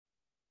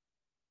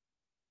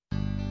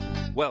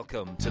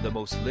Welcome to the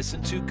most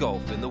listened to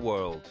golf in the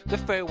world, the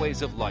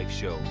Fairways of Life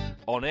show,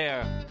 on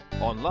air,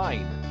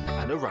 online,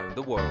 and around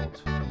the world.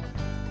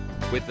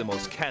 With the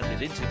most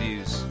candid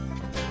interviews,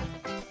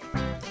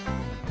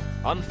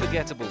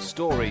 unforgettable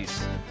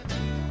stories,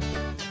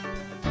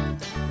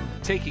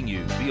 taking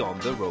you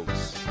beyond the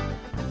ropes.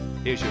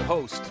 Here's your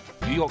host,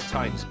 New York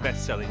Times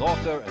best-selling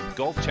author and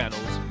Golf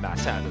Channel's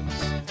Matt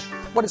Adams.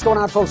 What is going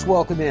on, folks?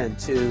 Welcome in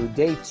to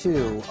day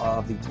two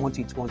of the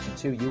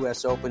 2022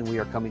 U.S. Open. We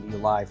are coming to you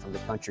live from the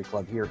Country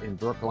Club here in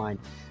Brookline,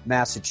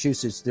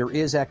 Massachusetts. There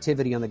is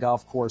activity on the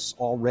golf course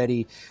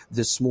already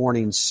this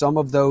morning. Some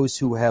of those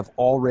who have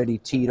already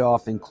teed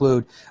off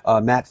include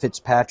Matt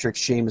Fitzpatrick,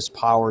 Seamus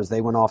Powers.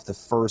 They went off the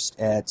first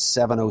at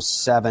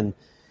 7:07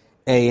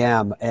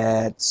 a.m.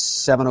 At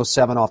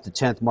 7:07 off the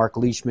 10th, Mark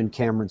Leishman,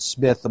 Cameron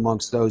Smith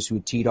amongst those who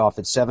teed off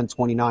at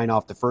 7:29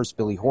 off the first.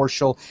 Billy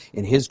Horschel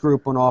and his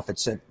group went off at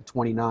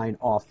 7:29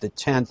 off the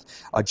 10th.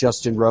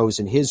 Justin Rose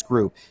and his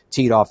group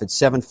teed off at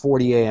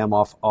 7:40 a.m.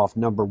 off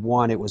number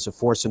one. It was a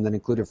foursome that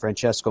included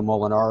Francesco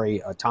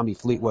Molinari, Tommy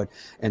Fleetwood,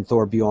 and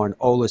Thorbjorn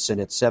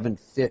Olesen. At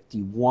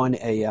 7:51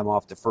 a.m.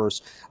 off the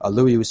first,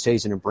 Louis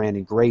Oosthuizen and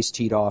Brandon Grace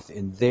teed off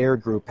in their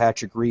group.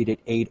 Patrick Reed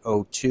at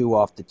 8:02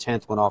 off the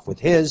 10th went off with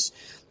his.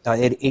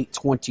 At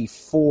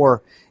 8:24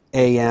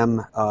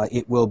 a.m.,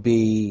 it will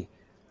be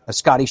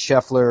Scotty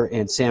Scheffler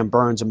and Sam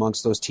Burns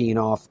amongst those teeing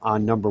off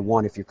on number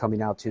one if you're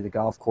coming out to the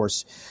golf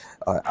course.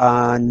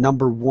 On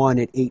number one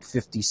at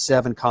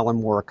 8:57,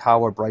 Colin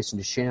Morikawa, Bryson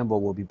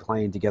DeChambeau will be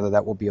playing together.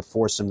 That will be a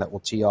foursome that will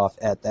tee off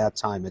at that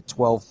time. At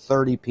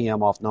 12:30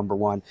 p.m. off number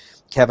one,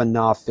 Kevin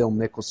Na, Phil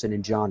Mickelson,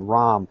 and John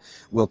Rahm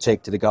will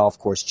take to the golf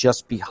course.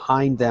 Just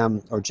behind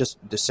them, or just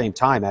the same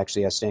time,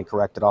 actually, I stand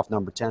corrected, off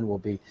number 10 will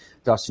be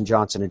Dustin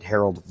Johnson and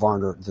Harold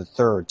Varner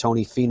III.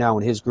 Tony Finau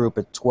and his group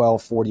at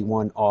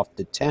 12:41 off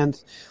the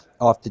 10th.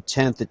 Off the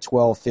 10th at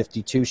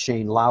 12:52,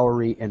 Shane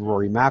Lowry and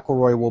Rory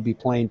McIlroy will be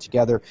playing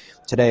together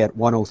today at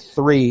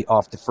 1:03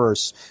 off the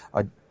first.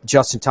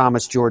 Justin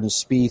Thomas, Jordan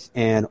Spieth,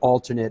 and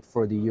alternate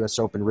for the U.S.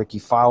 Open, Ricky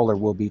Fowler,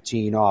 will be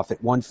teeing off.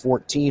 At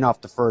 1:14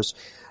 off the first,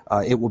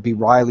 it will be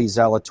Riley,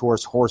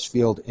 Zalatoris,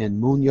 Horsfield,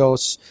 and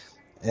Munoz.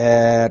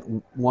 At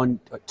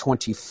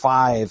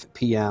 1:25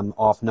 p.m.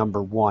 off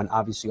number one.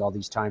 Obviously, all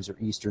these times are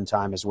Eastern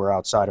time as we're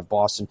outside of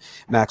Boston.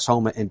 Max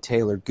Homa and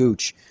Taylor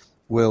Gooch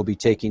will be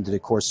taking to the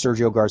course.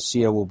 Sergio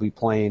Garcia will be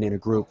playing in a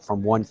group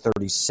from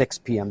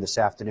 1:36 p.m. this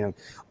afternoon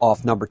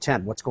off number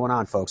 10. What's going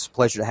on, folks?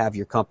 Pleasure to have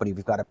your company.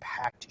 We've got a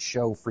packed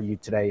show for you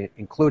today,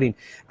 including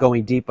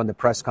going deep on the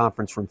press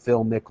conference from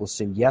Phil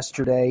Mickelson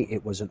yesterday.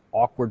 It was an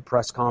awkward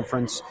press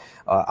conference.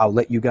 I'll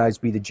let you guys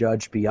be the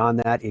judge beyond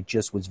that. It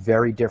just was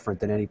very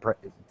different than any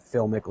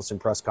Phil Mickelson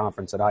press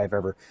conference that I have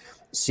ever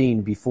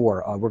seen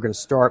before. We're going to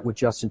start with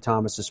Justin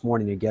Thomas this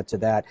morning and get to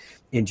that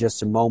in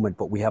just a moment,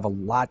 but we have a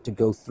lot to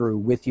go through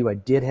with you. I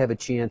did have a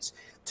chance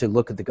to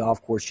look at the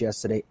golf course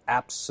yesterday.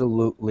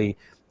 Absolutely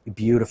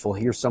beautiful.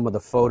 Here's some of the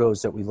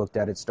photos that we looked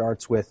at. It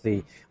starts with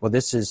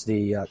this is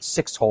the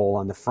sixth hole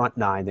on the front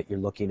nine that you're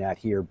looking at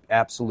here.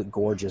 Absolutely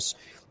gorgeous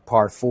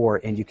par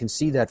four, and you can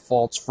see that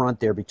false front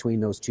there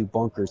between those two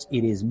bunkers.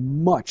 It is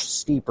much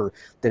steeper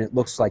than it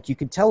looks like. You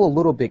can tell a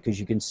little bit because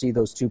you can see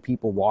those two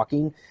people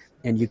walking,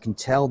 and you can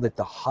tell that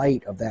the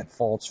height of that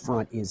false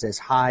front is as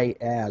high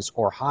as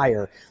or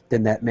higher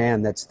than that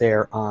man that's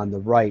there on the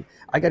right.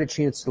 I got a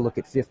chance to look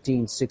at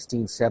 15,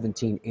 16,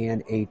 17,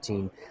 and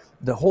 18.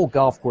 The whole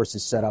golf course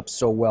is set up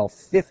so well.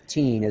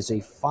 15 is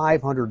a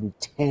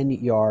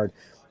 510-yard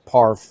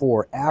par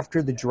four.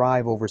 After the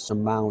drive over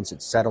some mounds,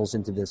 it settles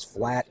into this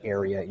flat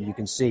area, and you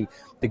can see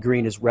the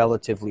green is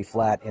relatively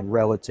flat and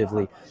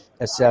relatively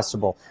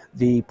accessible.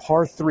 The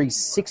par 3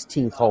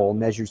 16th hole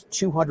measures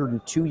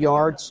 202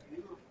 yards.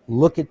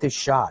 Look at this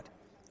shot.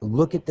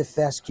 Look at the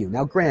fescue.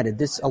 Now,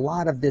 granted, a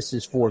lot of this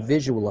is for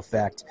visual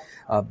effect,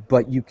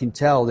 but you can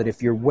tell that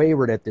if you're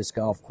wayward at this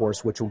golf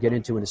course, which we'll get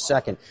into in a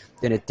second,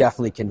 then it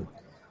definitely can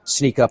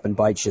sneak up and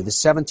bite you. The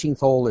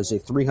 17th hole is a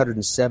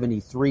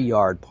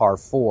 373-yard par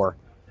four.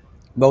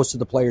 Most of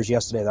the players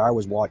yesterday that I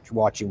was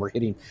watching were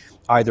hitting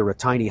either a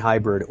tiny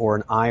hybrid or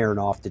an iron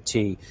off the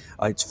tee.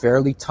 It's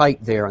fairly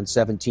tight there on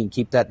 17.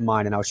 Keep that in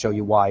mind, and I'll show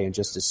you why in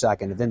just a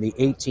second. And then the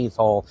 18th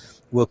hole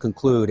will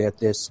conclude at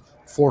this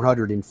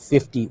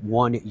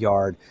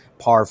 451-yard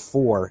par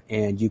four,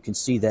 and you can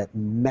see that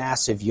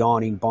massive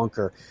yawning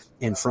bunker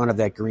in front of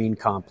that green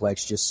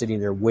complex just sitting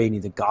there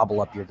waiting to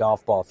gobble up your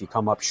golf ball if you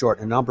come up short.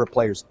 A number of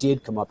players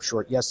did come up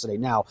short yesterday.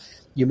 Now,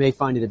 you may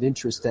find it of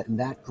interest that in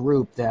that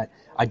group that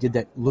I did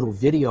that little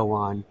video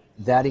on,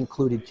 that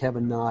included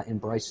Kevin Na and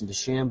Bryson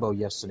DeChambeau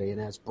yesterday. And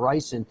as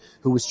Bryson,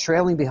 who was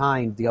trailing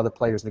behind the other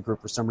players in the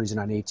group for some reason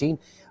on 18,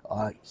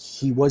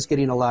 he was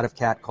getting a lot of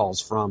catcalls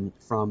from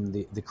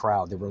the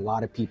crowd. There were a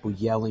lot of people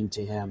yelling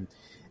to him.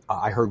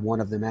 I heard one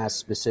of them ask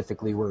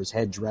specifically where his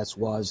headdress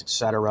was,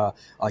 etc.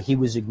 He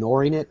was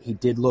ignoring it. He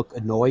did look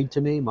annoyed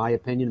to me, my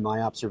opinion,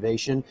 my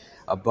observation.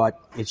 But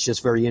it's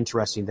just very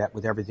interesting that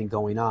with everything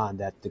going on,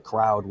 that the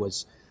crowd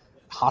was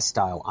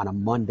hostile on a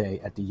Monday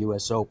at the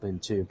U.S. Open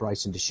to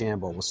Bryson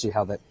DeChambeau. We'll see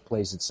how that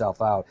plays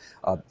itself out.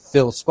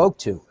 Phil spoke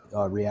to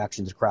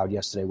reaction to the crowd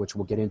yesterday, which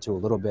we'll get into a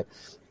little bit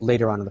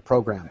later on in the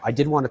program. I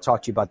did want to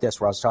talk to you about this,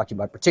 where I was talking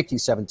about particularly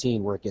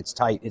 17, where it gets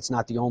tight. It's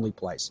not the only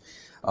place.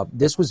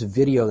 This was a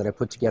video that I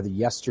put together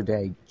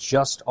yesterday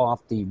just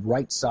off the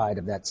right side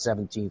of that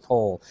 17th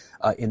hole,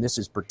 and this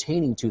is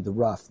pertaining to the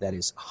rough that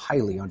is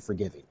highly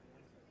unforgiving.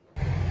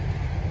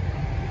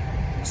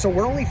 So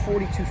we're only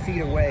 42 feet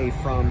away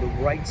from the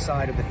right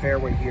side of the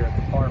fairway here at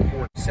the par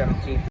 4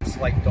 17th, the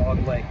slight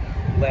dog leg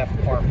left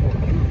par 4.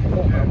 Beautiful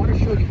hole. I want to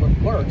show you what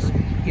lurks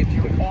if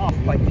you're off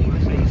by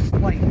even a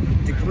slight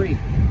degree.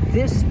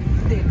 This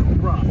thick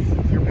rough,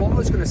 your ball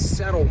is going to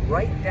settle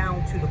right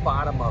down to the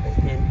bottom of it.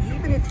 And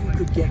even if you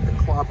could get the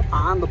club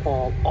on the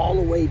ball all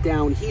the way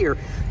down here,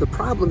 the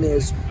problem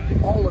is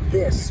all of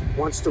this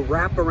wants to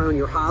wrap around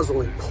your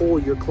hosel and pull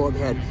your club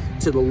head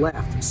to the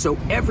left. So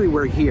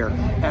everywhere here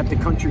at the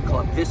country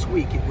club this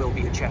week, it will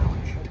be a challenge.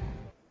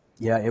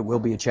 Yeah, it will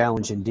be a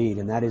challenge indeed,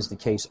 and that is the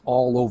case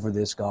all over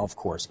this golf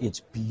course. It's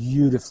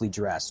beautifully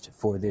dressed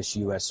for this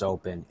U.S.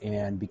 Open,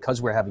 and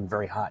because we're having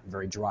very hot and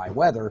very dry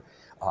weather,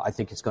 I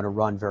think it's going to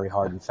run very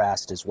hard and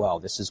fast as well.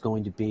 This is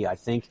going to be, I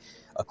think,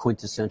 a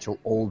quintessential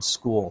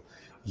old-school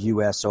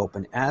U.S.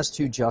 Open. As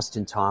to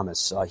Justin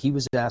Thomas, he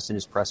was asked in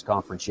his press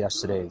conference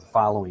yesterday, the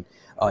following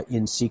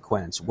in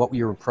sequence, what were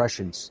your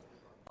impressions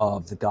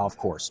of the golf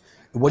course?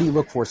 What do you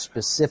look for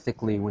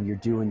specifically when you're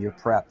doing your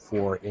prep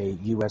for a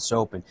U.S.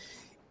 Open?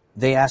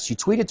 They asked, you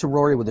tweeted to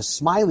Rory with a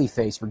smiley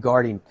face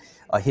regarding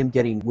him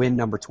getting win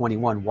number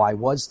 21. Why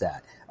was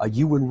that?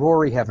 You and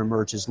Rory have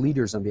emerged as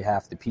leaders on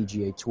behalf of the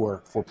PGA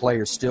Tour for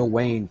players still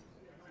weighing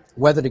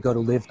whether to go to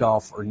LIV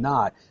Golf or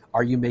not.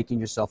 Are you making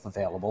yourself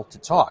available to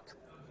talk?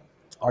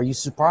 Are you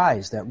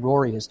surprised that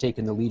Rory has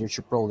taken the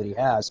leadership role that he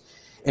has?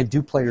 And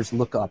do players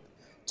look up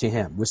to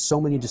him? With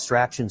so many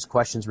distractions,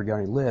 questions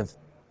regarding LIV,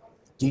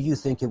 do you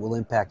think it will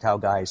impact how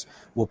guys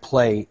will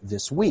play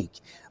this week?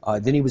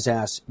 Then he was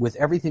asked, with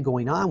everything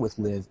going on with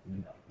LIV,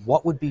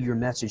 what would be your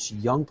message to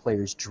young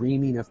players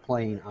dreaming of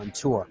playing on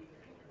tour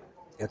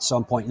at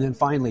some point? And then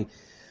finally,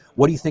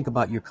 what do you think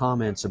about your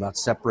comments about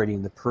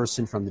separating the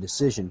person from the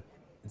decision,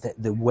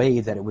 the way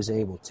that it was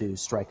able to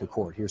strike a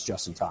chord? Here's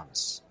Justin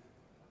Thomas.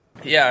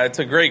 Yeah, it's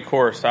a great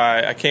course.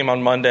 I came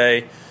on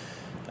Monday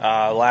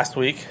last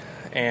week,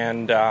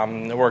 and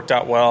it worked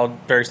out well,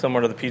 very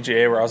similar to the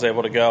PGA where I was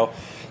able to go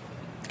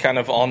kind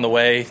of on the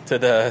way to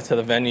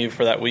the venue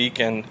for that week,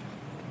 and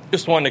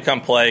just wanted to come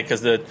play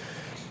because the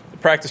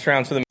practice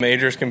rounds for the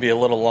majors can be a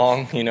little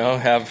long.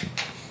 Have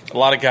a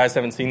lot of guys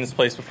haven't seen this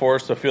place before,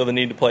 so feel the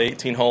need to play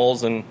 18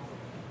 holes and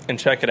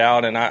check it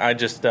out. And I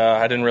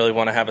didn't really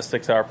want to have a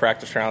 6-hour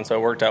practice round, so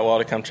it worked out well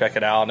to come check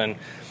it out. And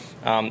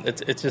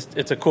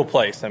it's a cool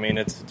place. I mean,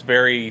 it's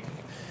very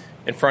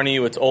in front of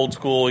you. It's old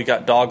school. You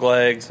got dog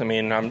legs. I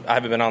mean, I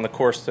haven't been on the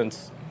course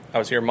since I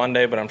was here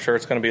Monday, but I'm sure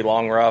it's going to be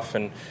long, rough,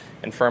 and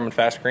firm and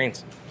fast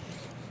greens.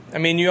 I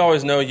mean, you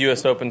always know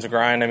U.S. Open's a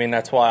grind. I mean,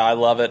 that's why I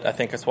love it. I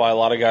think that's why a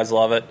lot of guys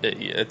love it.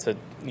 It's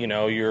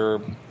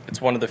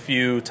one of the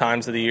few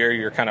times of the year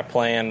you're kind of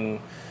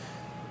playing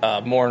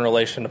more in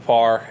relation to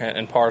par,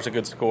 and par is a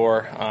good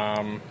score.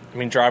 I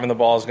mean, driving the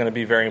ball is going to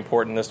be very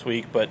important this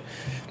week, but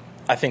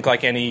I think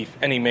like any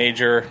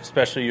major,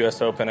 especially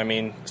U.S. Open, I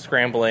mean,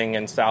 scrambling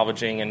and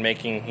salvaging and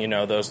making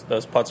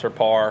those putts for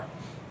par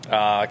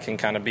can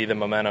kind of be the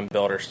momentum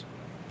builders.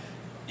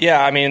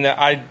 Yeah, I mean,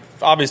 I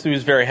obviously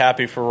was very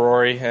happy for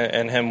Rory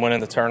and him winning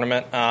the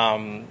tournament.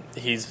 I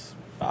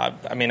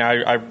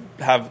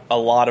have a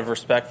lot of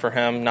respect for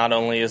him, not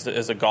only as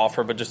a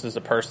golfer, but just as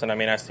a person. I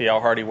mean, I see how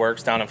hard he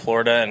works down in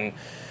Florida, and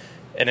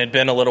it had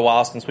been a little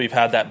while since we've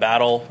had that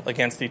battle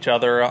against each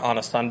other on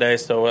a Sunday.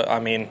 So, I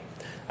mean,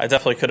 I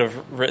definitely could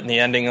have written the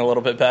ending a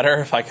little bit better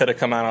if I could have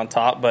come out on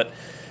top, but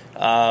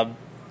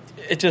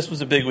it just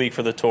was a big week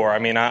for the tour. I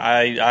mean,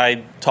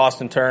 I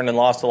tossed and turned and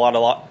lost a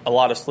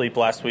lot of sleep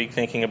last week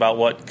thinking about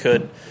what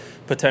could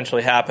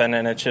potentially happen,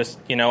 and it's just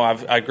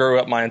I grew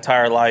up my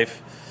entire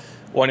life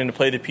wanting to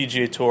play the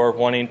PGA Tour,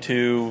 wanting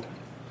to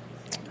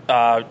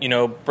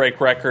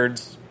break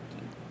records,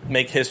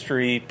 make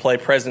history, play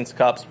Presidents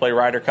Cups, play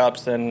Ryder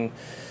Cups, and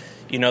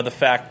the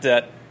fact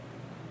that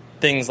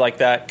things like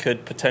that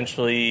could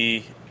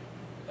potentially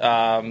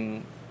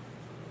get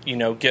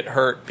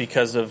hurt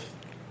because of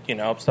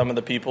some of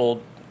the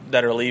people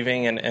that are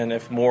leaving, and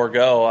if more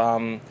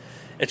go,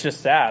 it's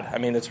just sad. I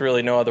mean, it's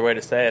really no other way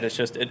to say it. It's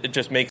just it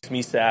just makes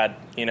me sad,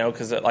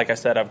 because like I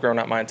said, I've grown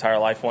up my entire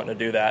life wanting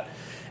to do that,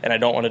 and I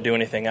don't want to do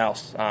anything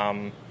else.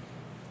 I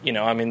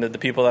mean, the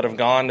people that have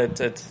gone,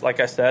 it's like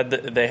I said,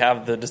 they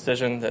have the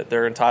decision that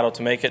they're entitled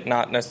to make it.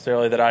 Not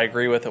necessarily that I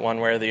agree with it one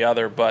way or the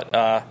other,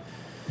 but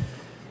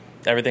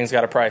everything's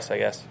got a price, I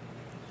guess.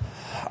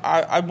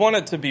 I want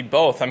it to be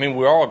both. I mean,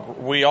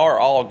 we are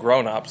all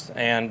grown-ups,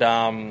 and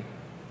I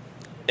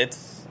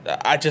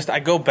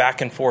go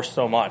back and forth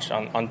so much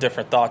on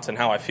different thoughts and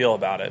how I feel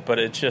about it. But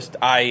it's just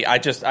I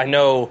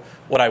know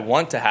what I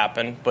want to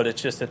happen, but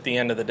it's just at the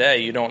end of the day,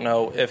 you don't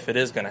know if it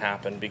is going to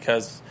happen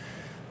because,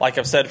 like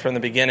I've said from the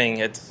beginning,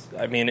 it's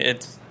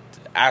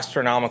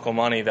astronomical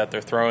money that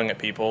they're throwing at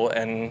people,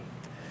 and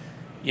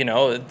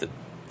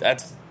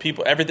that's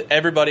people.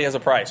 Everybody has a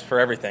price for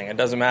everything. It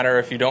doesn't matter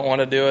if you don't want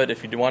to do it.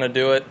 If you do want to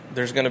do it,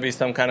 there's going to be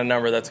some kind of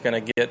number that's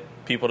going to get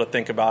people to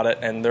think about it,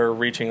 and they're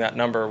reaching that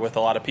number with a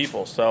lot of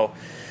people. So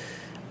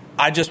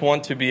I just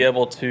want to be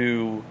able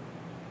to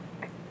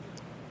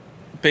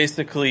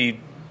basically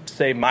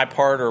say my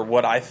part or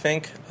what I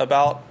think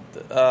about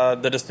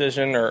the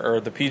decision or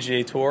the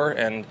PGA Tour.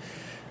 And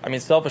I mean,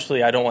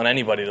 selfishly, I don't want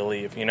anybody to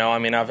leave. I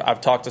mean,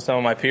 I've talked to some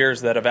of my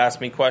peers that have asked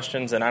me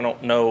questions, and I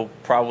don't know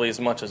probably as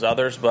much as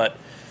others, but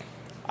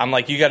I'm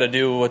like, you got to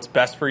do what's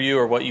best for you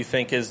or what you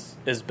think is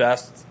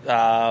best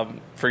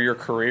for your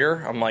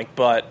career. I'm like,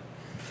 but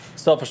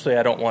selfishly,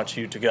 I don't want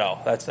you to go.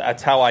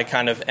 That's how I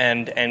kind of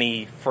end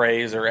any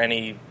phrase or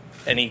any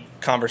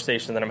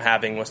conversation that I'm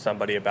having with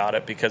somebody about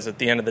it, because at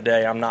the end of the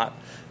day, I'm not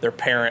their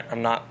parent.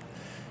 I'm not,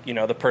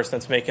 the person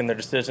that's making their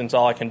decisions.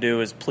 All I can do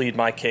is plead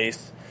my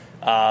case.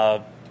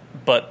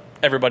 But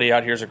everybody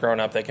out here is a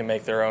grown-up. They can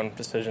make their own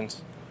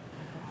decisions.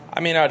 I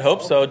mean, I'd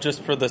hope so,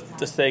 just for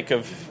the sake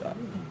of,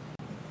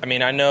 I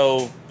mean, I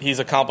know he's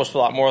accomplished a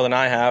lot more than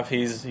I have.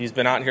 He's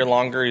been out here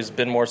longer. He's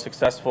been more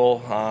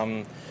successful.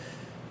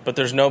 But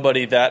there's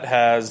nobody that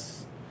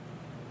has,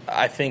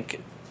 I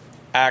think,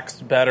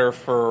 acts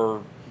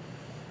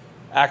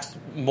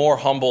more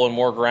humble and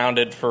more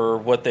grounded for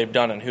what they've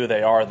done and who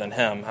they are than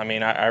him. I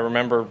mean, I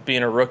remember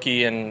being a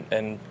rookie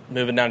and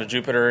moving down to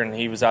Jupiter, and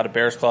he was out of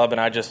Bears Club,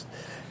 and I just,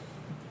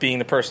 being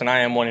the person I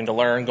am, wanting to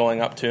learn, going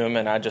up to him,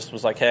 and I just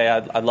was like, hey,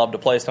 I'd love to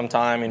play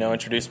sometime,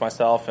 introduce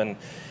myself, and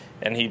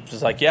he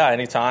was like, yeah,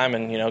 anytime,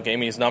 and, gave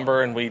me his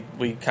number, and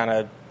we kind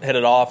of hit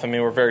it off. I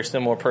mean, we're very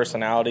similar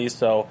personalities,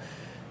 so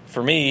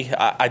for me,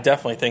 I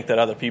definitely think that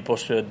other people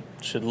should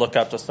look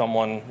up to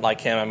someone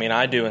like him. I mean,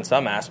 I do in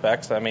some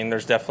aspects. I mean,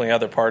 there's definitely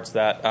other parts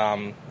that,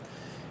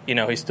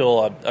 he's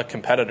still a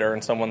competitor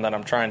and someone that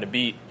I'm trying to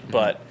beat,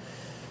 but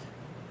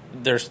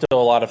there's still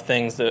a lot of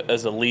things that,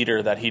 as a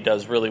leader, that he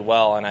does really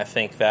well, and I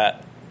think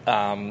that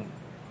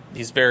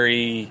he's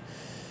very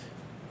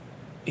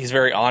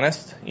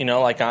honest,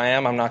 like I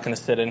am. I'm not going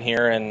to sit in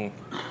here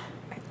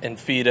and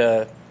feed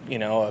a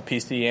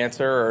PC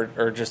answer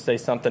or just say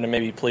something to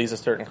maybe please a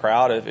certain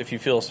crowd. If you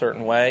feel a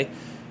certain way,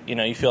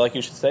 you feel like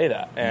you should say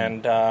that.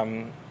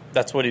 And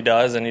that's what he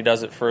does, and he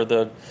does it for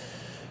the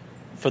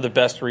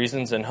best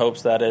reasons and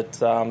hopes that it's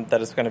going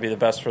to be the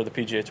best for the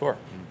PGA Tour.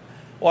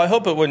 Well, I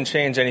hope it wouldn't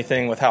change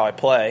anything with how I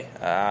play.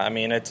 I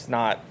mean, it's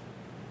not,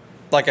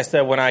 like I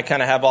said, when I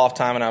kind of have off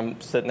time and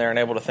I'm sitting there and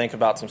able to think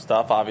about some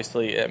stuff,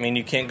 obviously, I mean,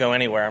 you can't go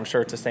anywhere. I'm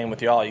sure it's the same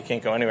with y'all. You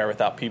can't go anywhere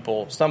without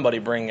somebody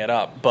bringing it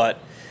up. But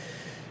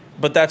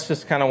that's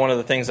just kind of one of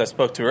the things I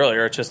spoke to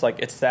earlier. It's just like,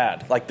 it's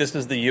sad. Like, this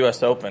is the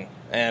U.S. Open,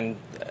 and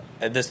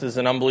this is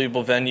an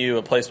unbelievable venue,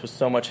 a place with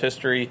so much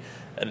history,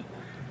 an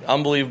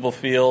unbelievable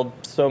field,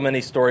 so many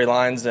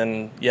storylines,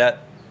 and yet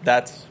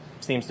that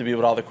seems to be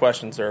what all the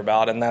questions are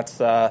about, and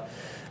that's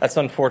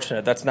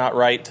unfortunate. That's not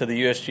right to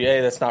the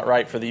USGA. That's not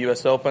right for the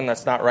U.S. Open.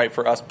 That's not right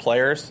for us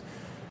players.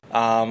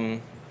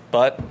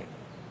 But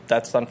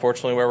that's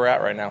unfortunately where we're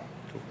at right now.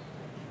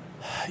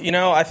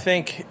 I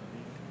think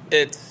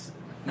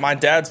my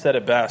dad said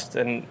it best,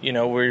 and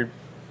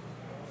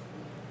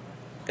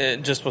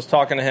it just was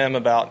talking to him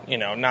about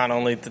not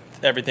only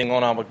everything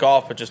going on with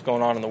golf, but just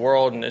going on in the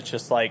world, and it's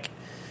just like,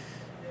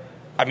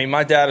 I mean,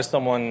 my dad is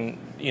someone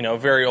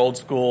very old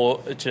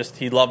school. It's just,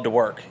 he loved to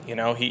work.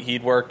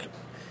 He'd work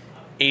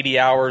 80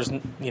 hours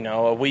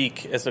a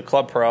week as a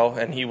club pro,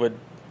 and he would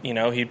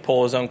he'd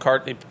pull his own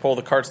cart. He'd pull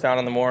the carts down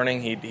in the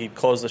morning. He'd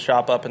close the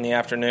shop up in the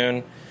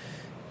afternoon.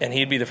 And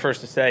he'd be the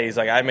first to say, he's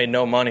like, I made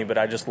no money, but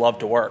I just love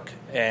to work.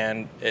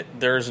 And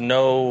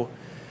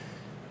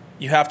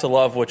you have to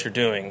love what you're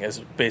doing, is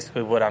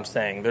basically what I'm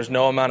saying. There's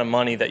no amount of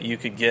money that you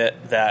could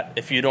get that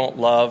if you don't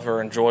love or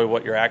enjoy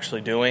what you're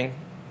actually doing,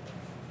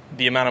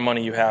 the amount of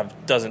money you have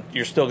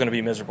you're still going to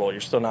be miserable.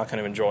 You're still not going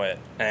to enjoy it.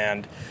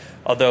 And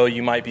although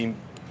you might be,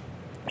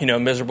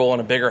 miserable in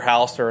a bigger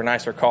house or a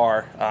nicer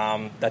car,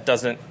 that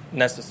doesn't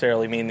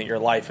necessarily mean that your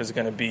life is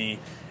going to be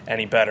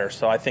any better.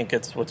 So I think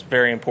what's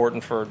very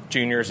important for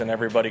juniors and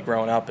everybody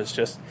growing up is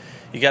just,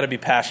 you got to be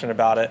passionate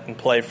about it and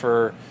play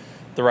for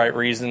the right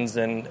reasons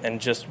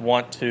and just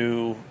want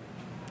to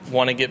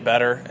get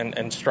better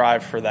and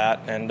strive for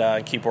that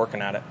and keep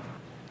working at it.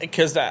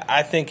 Because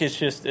I think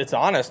it's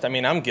honest. I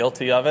mean, I'm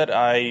guilty of it.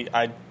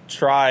 I've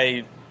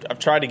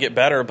tried to get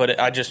better, but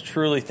I just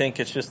truly think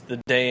it's just the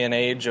day and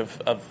age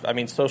of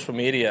social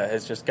media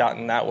has just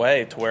gotten that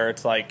way to where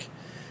it's like,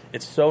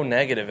 it's so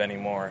negative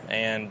anymore.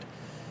 And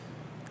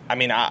I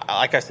mean,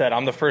 like I said,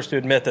 I'm the first to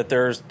admit that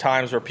there's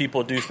times where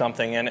people do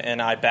something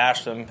and I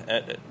bash them,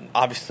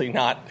 obviously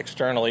not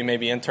externally,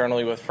 maybe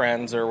internally with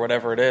friends or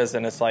whatever it is.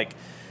 And it's like,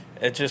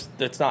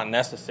 it's not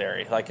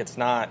necessary. Like, it's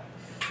not,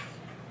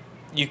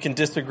 you can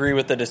disagree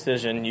with the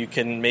decision. You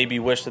can maybe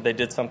wish that they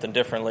did something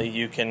differently.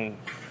 You can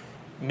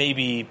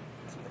maybe,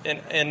 and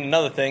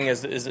another thing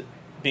is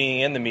being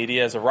in the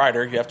media as a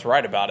writer, you have to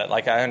write about it.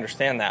 Like, I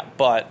understand that,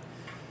 but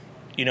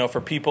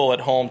for people at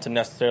home to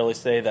necessarily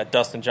say that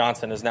Dustin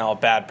Johnson is now a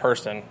bad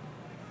person,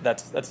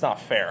 that's not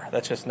fair.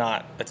 That's just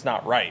not, it's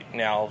not right.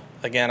 Now,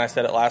 again, I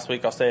said it last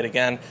week, I'll say it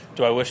again.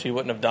 Do I wish he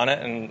wouldn't have done it?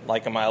 And,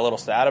 like, am I a little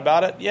sad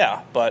about it?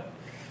 Yeah, but,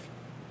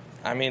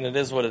 I mean, it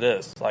is what it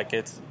is. Like,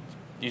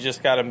 you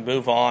just got to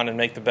move on and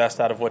make the best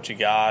out of what you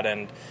got,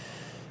 and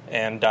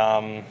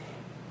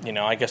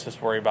I guess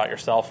just worry about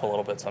yourself a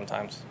little bit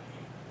sometimes.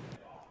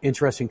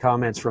 Interesting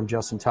comments from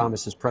Justin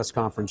Thomas's press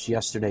conference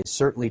yesterday,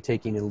 certainly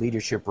taking a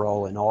leadership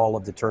role in all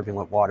of the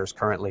turbulent waters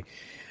currently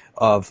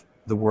of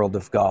the world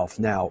of golf.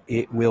 Now,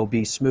 it will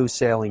be smooth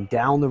sailing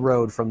down the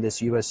road from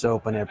this U.S.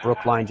 Open at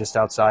Brookline, just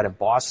outside of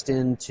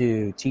Boston,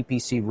 to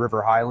TPC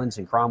River Highlands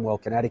in Cromwell,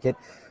 Connecticut,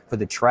 for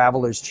the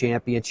Travelers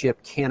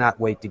Championship. Cannot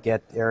wait to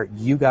get there.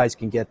 You guys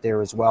can get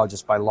there as well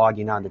just by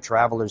logging on to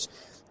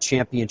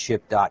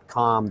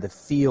travelerschampionship.com. The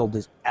field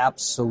is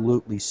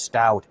absolutely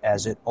stout,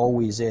 as it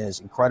always is.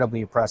 Incredibly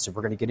impressive.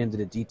 We're going to get into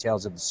the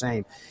details of the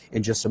same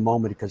in just a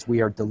moment, because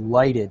we are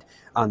delighted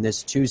on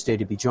this Tuesday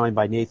to be joined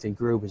by Nathan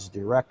Grube, who's the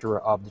director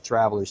of the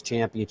Travelers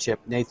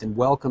Championship. Nathan,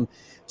 welcome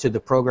to the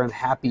program.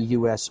 Happy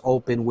U.S.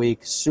 Open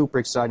week. Super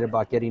excited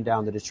about getting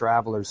down to the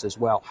Travelers as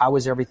well. How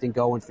is everything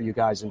going for you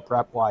guys in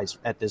prep-wise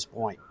at this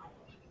point?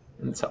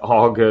 It's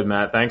all good,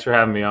 Matt. Thanks for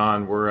having me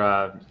on.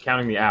 We're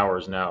counting the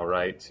hours now,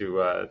 right,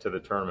 to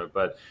the tournament.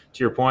 But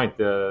to your point,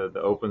 the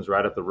Open's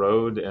right up the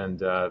road, and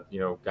guys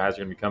are going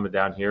to be coming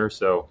down here,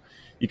 so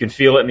you can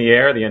feel it in the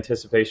air, the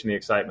anticipation, the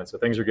excitement. So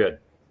things are good.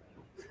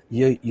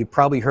 You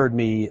probably heard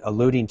me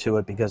alluding to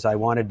it because I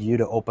wanted you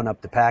to open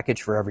up the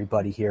package for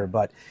everybody here,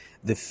 but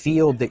the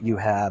field that you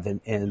have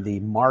and the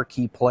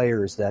marquee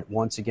players that,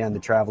 once again, the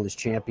Travelers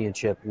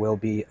Championship will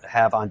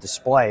have on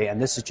display, and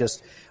this is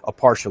just a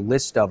partial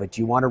list of it.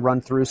 Do you want to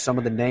run through some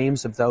of the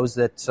names of those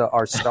that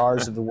are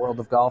stars of the world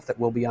of golf that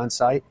will be on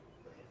site?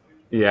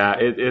 Yeah,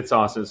 it's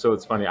awesome. So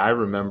it's funny. I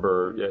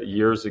remember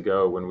years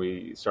ago when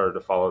we started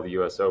to follow the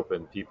U.S.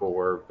 Open, people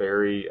were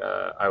very,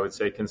 I would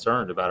say,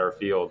 concerned about our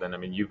field. And, I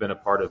mean, you've been a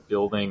part of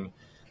building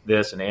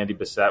this, and Andy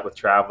Bissett with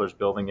Travelers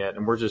building it.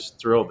 And we're just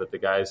thrilled that the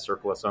guys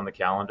circle us on the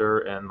calendar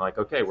and, like,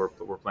 okay, we're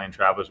playing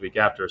Travelers week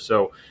after.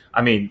 So,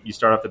 I mean, you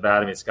start off the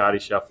bat, Scotty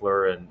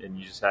Scheffler, and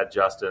you just had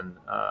Justin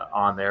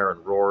on there,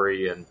 and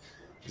Rory, and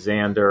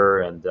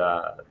Xander, and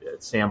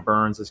Sam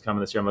Burns is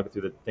coming this year. I'm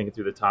thinking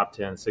through the top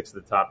 10, 6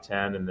 of the top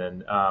 10, and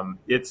then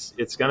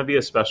it's going to be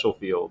a special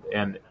field,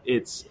 and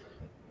it's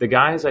the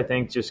guys, I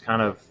think, just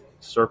kind of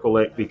circle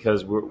it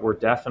because we're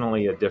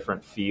definitely a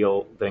different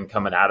feel than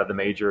coming out of the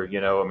major.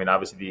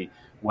 Obviously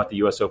what the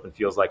U.S. Open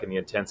feels like and the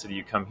intensity.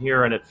 You come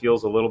here and it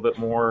feels a little bit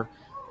more.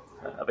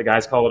 The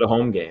guys call it a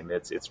home game.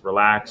 It's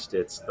relaxed.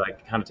 It's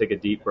like kind of take a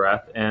deep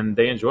breath, and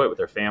they enjoy it with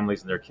their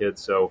families and their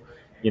kids. So.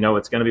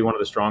 It's going to be one of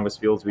the strongest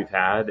fields we've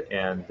had,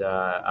 and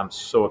I'm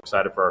so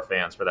excited for our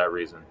fans for that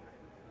reason.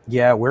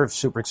 Yeah, we're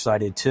super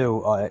excited,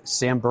 too.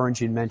 Sam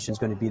Burns, you mentioned, is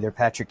going to be there.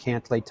 Patrick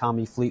Cantlay,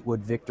 Tommy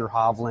Fleetwood, Victor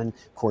Hovland,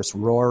 of course,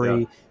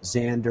 Rory,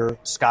 Xander,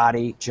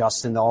 Scotty,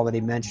 Justin, all that he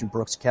mentioned,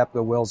 Brooks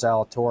Koepka, Will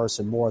Zalatoris,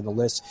 and more. The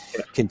list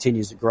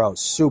continues to grow.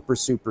 Super,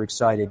 super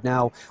excited.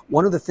 Now,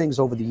 one of the things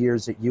over the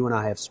years that you and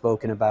I have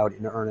spoken about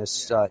in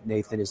earnest,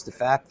 Nathan, is the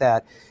fact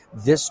that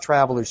this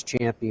Travelers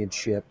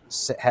Championship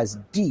has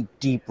deep,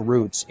 deep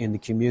roots in the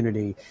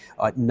community,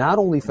 not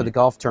only for the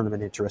golf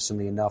tournament,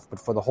 interestingly enough, but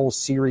for the whole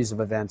series of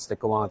events that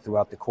go on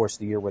throughout the course of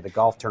the year, where the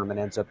golf tournament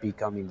ends up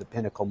becoming the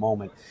pinnacle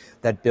moment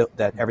that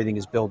everything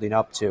is building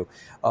up to.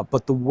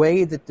 But the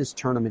way that this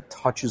tournament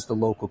touches the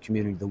local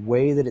community, the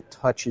way that it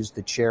touches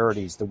the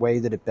charities, the way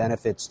that it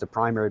benefits the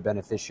primary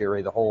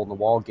beneficiary, the Hole in the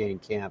Wall game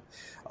camp,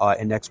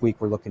 and next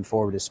week we're looking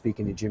forward to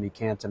speaking to Jimmy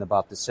Canton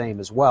about the same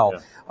as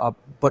well. Yeah.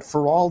 But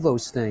for all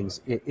those things,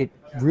 it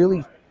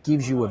really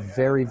gives you a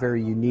very,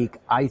 very unique,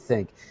 I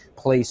think,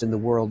 place in the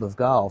world of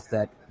golf,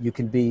 that you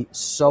can be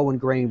so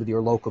ingrained with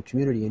your local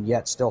community and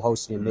yet still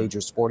hosting a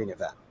major sporting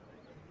event.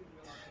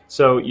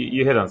 So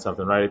you hit on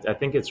something, right? I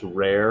think it's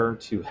rare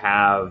to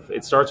have,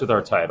 it starts with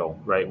our title,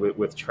 right?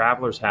 With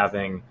Travelers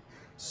having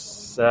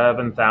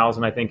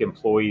 7,000, I think,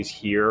 employees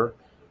here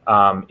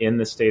in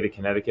the state of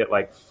Connecticut.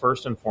 Like,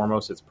 first and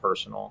foremost, it's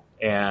personal.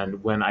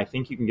 And when I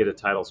think you can get a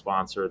title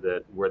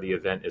sponsor where the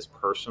event is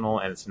personal,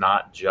 and it's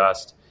not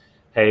just,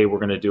 hey, we're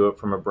going to do it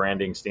from a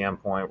branding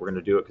standpoint, we're going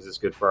to do it because it's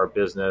good for our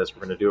business,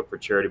 we're going to do it for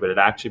charity, but it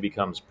actually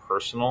becomes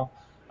personal.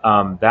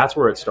 That's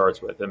where it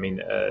starts with. I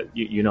mean,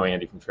 you know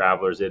Andy from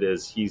Travelers.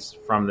 He's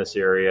from this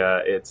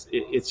area. It's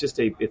just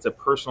a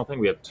personal thing.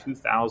 We have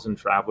 2,000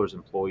 Travelers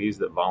employees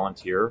that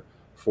volunteer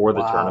for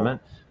the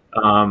tournament.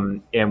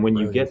 And when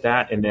you get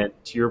that, and then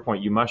to your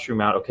point, you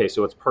mushroom out, okay,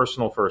 so it's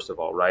personal first of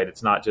all, right?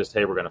 It's not just,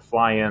 hey, we're going to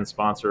fly in,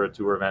 sponsor a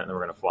tour event, and then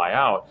we're going to fly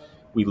out.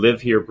 We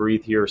live here,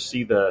 breathe here,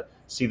 see the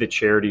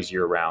charities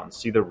year round,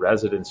 see the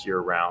residents year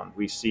round.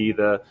 We see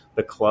the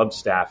club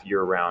staff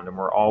year round, and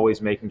we're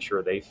always making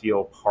sure they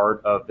feel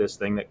part of this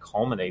thing that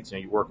culminates.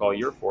 You work all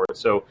year for it.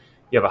 So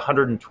you have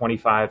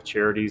 125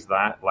 charities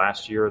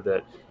last year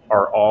that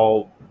are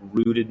all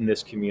rooted in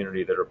this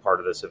community that are part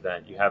of this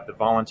event. You have the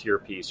volunteer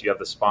piece, you have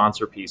the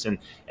sponsor piece,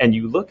 and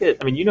you look at,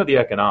 the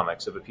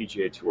economics of a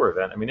PGA Tour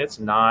event. It's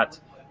not,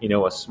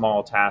 a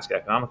small task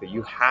economically.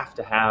 You have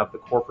to have the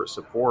corporate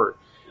support.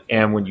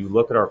 And when you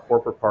look at our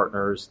corporate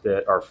partners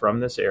that are from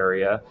this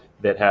area,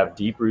 that have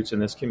deep roots in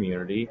this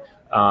community,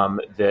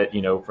 that,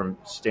 you know, from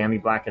Stanley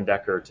Black &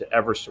 Decker to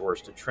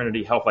Eversource to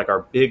Trinity Health, like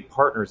our big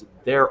partners,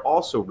 they're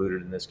also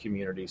rooted in this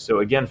community. So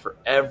again, for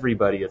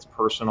everybody, it's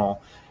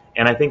personal.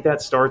 And I think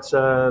that starts in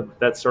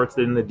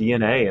the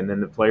DNA, and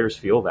then the players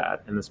feel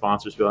that, and the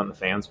sponsors feel that, and the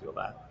fans feel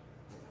that.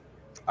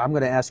 I'm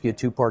going to ask you a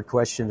two-part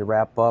question to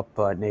wrap up,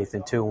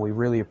 Nathan, too, and we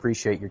really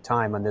appreciate your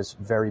time on this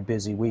very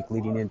busy week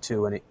leading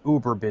into an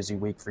uber busy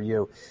week for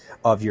you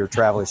of your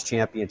Travelers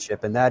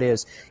Championship, and that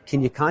is,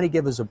 can you kind of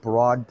give us a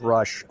broad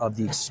brush of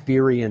the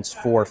experience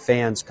for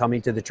fans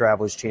coming to the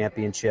Travelers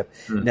Championship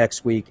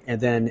next week, and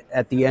then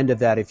at the end of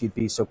that, if you'd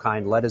be so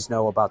kind, let us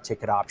know about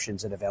ticket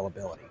options and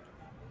availability.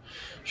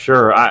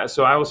 Sure.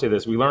 So I will say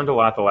this. We learned a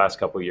lot the last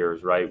couple of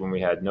years, right? When we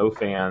had no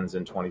fans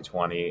in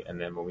 2020, and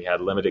then when we had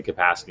limited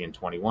capacity in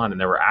 21, and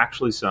there were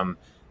actually some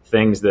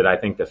things that I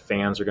think the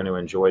fans are going to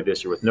enjoy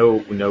this year with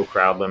no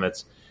crowd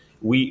limits.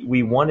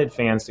 We wanted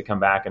fans to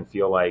come back and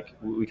feel like,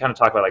 we kind of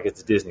talk about like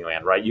it's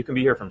Disneyland, right? You can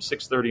be here from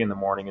 6:30 in the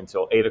morning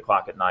until 8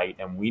 o'clock at night,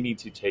 and we need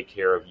to take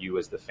care of you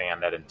as the fan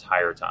that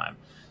entire time.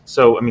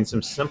 So, I mean,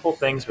 some simple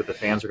things, but the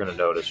fans are going to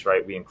notice,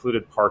 right? We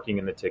included parking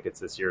in the tickets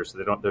this year, so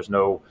there's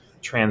no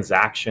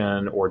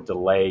transaction or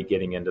delay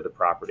getting into the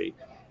property.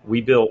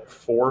 We built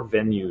 4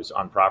 venues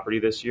on property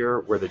this year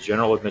where the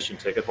general admission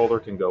ticket holder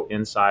can go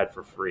inside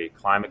for free,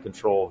 climate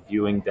control,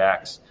 viewing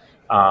decks,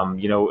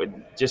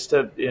 just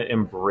to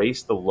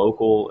embrace the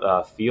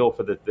local feel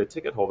for the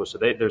ticket holder. So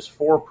there's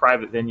 4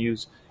 private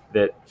venues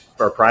that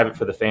are private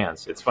for the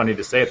fans. It's funny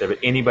to say it there, but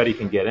anybody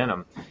can get in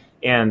them.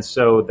 And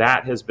so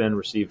that has been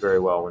received very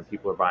well when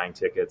people are buying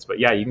tickets. But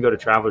yeah, you can go to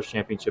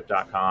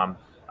travelerschampionship.com.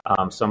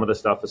 Some of the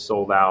stuff is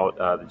sold out.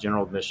 The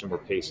general admission, we're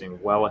pacing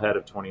well ahead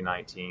of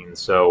 2019.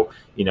 So,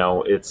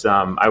 it's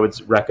I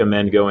would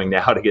recommend going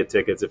now to get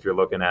tickets if you're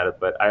looking at it.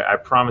 But I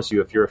promise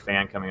you, if you're a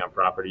fan coming on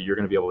property, you're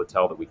going to be able to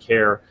tell that we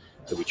care,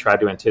 that we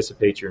tried to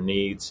anticipate your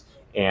needs,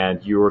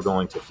 and you are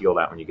going to feel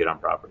that when you get on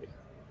property.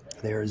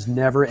 There is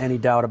never any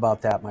doubt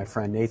about that, my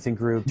friend. Nathan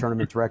Grube,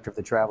 Tournament Director of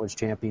the Travelers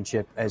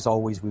Championship. As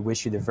always, we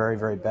wish you the very,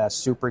 very best.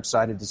 Super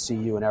excited to see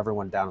you and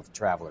everyone down at the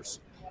Travelers.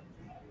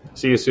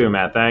 See you soon,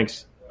 Matt.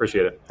 Thanks.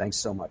 Appreciate it. Thanks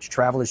so much.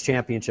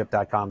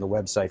 TravelersChampionship.com, the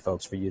website,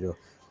 folks, for you to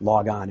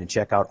log on and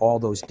check out all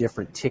those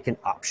different ticket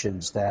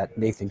options that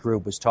Nathan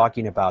Grube was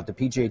talking about. The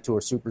PGA Tour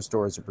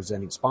Superstore is a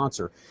presenting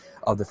sponsor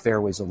of the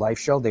Fairways of Life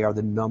show. They are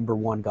the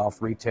 #1 golf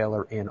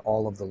retailer in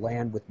all of the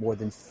land with more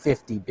than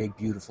 50 big,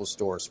 beautiful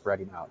stores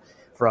spreading out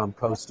from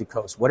coast to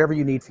coast. Whatever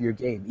you need for your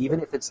game,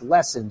 even if it's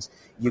lessons,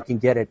 you can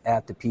get it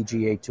at the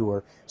PGA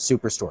Tour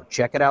Superstore.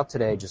 Check it out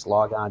today. Just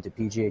log on to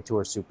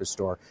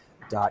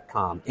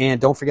PGATourSuperstore.com.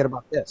 And don't forget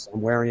about this. I'm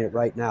wearing it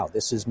right now.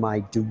 This is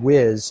my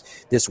DeWiz,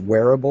 this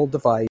wearable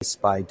device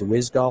by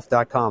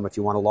DeWizGolf.com. If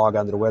you want to log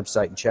on to the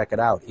website and check it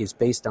out, is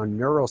based on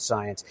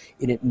neuroscience,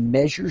 and it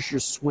measures your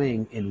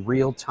swing in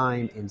real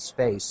time in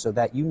space so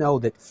that you know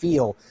that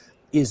feel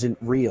isn't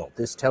real.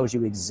 This tells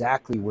you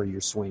exactly where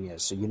your swing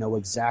is, so you know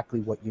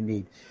exactly what you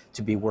need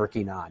to be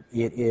working on.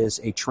 It is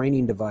a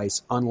training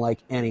device unlike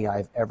any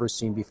I've ever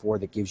seen before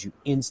that gives you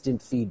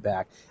instant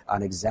feedback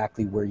on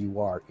exactly where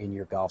you are in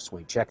your golf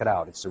swing. Check it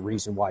out. It's the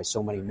reason why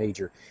so many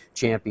major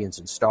champions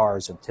and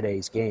stars of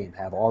today's game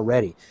have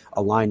already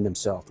aligned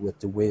themselves with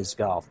DeWiz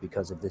Golf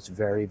because of this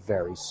very,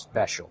 very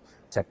special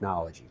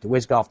technology.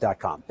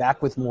 DeWizGolf.com.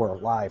 Back with more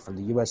live from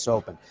the U.S.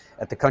 Open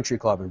at the Country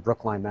Club in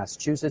Brookline,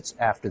 Massachusetts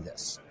after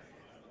this.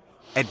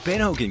 At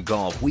Ben Hogan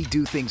Golf, we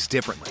do things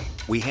differently.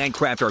 We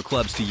handcraft our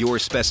clubs to your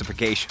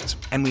specifications,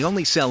 and we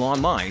only sell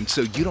online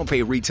so you don't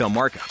pay retail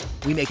markup.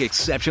 We make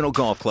exceptional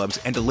golf clubs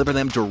and deliver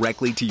them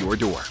directly to your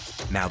door.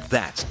 Now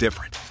that's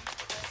different.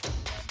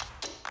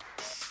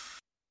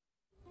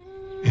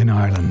 In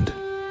Ireland,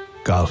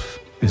 golf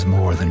is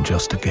more than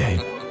just a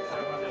game.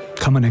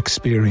 Come and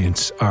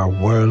experience our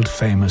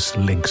world-famous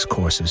links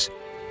courses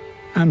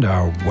and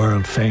our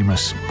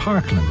world-famous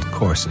Parkland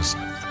courses,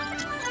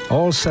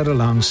 all set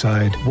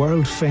alongside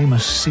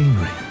world-famous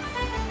scenery.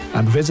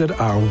 And visit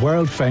our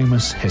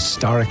world-famous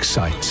historic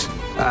sites.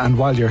 And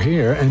while you're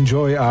here,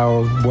 enjoy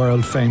our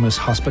world-famous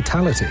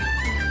hospitality.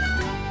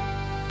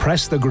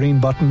 Press the green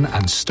button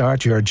and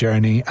start your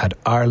journey at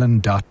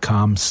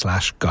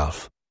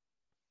ireland.com/golf.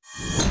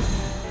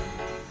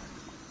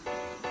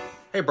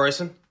 Hey,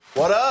 Bryson.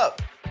 What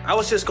up? I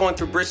was just going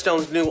through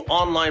Bridgestone's new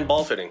online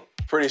ball fitting.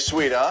 Pretty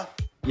sweet, huh?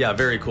 Yeah,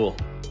 very cool.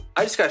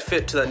 I just got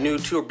fit to that new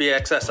Tour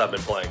BXS I've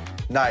been playing.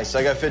 Nice.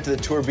 I got fit to the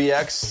Tour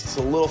BX. It's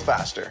a little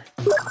faster.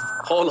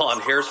 Hold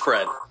on. Here's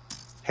Fred.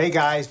 Hey,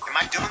 guys. Am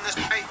I doing this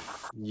right?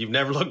 You've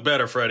never looked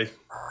better, Freddie.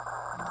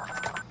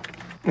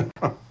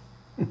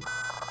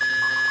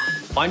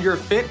 Find your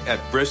fit at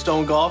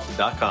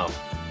BridgestoneGolf.com.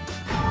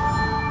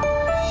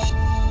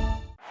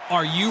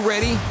 Are you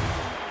ready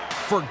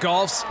for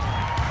golf's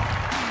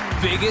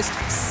biggest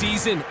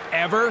season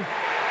ever?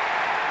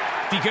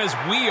 Because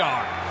we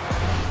are.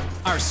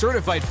 Our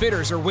certified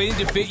fitters are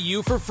waiting to fit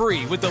you for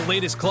free with the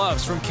latest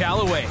clubs from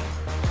Callaway,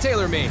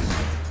 TaylorMade,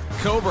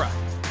 Cobra,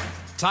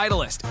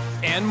 Titleist,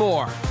 and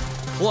more.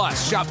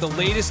 Plus, shop the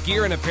latest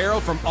gear and apparel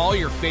from all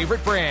your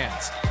favorite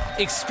brands.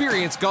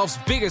 Experience golf's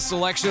biggest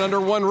selection under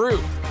one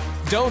roof.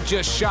 Don't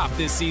just shop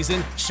this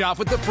season. Shop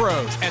with the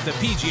pros at the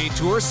PGA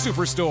Tour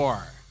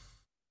Superstore.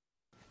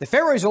 The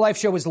Fairways of Life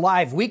show is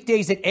live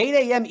weekdays at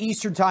 8 a.m.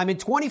 Eastern Time and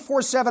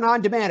 24/7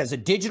 on demand as a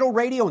digital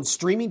radio and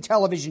streaming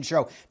television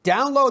show.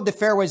 Download the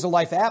Fairways of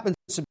Life app and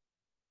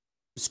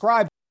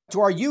subscribe to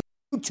our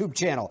YouTube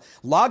channel.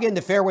 Log in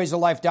to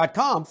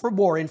fairwaysoflife.com for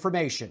more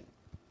information.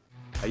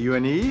 Are you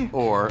an E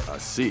or a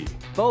C?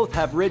 Both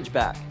have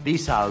Ridgeback.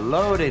 These are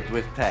loaded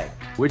with tech.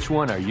 Which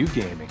one are you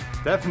gaming?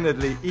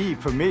 Definitely E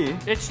for me.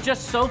 It's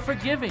just so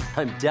forgiving.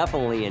 I'm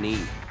definitely an E.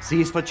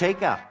 C is for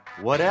Cheka.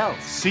 What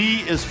else? C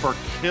is for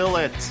kill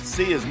it.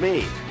 C is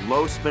me.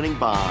 Low spinning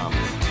bombs.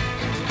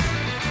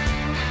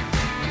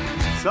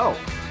 So,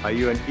 are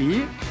you an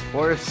E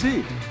or a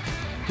C?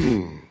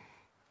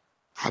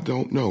 I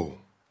don't know.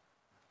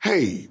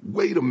 Hey,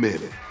 wait a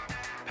minute.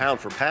 Pound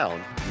for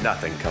pound,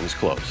 nothing comes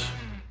close.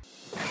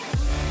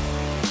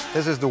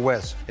 This is the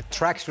Whiz. It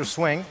tracks your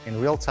swing in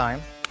real time.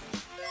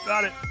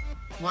 Got it.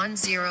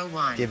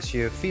 101. Gives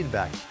you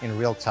feedback in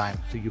real time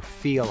so you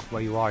feel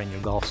where you are in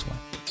your golf swing.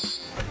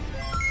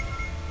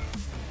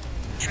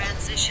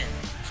 Transition,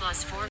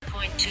 plus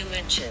 4.2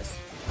 inches.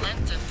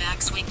 Length of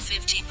backswing,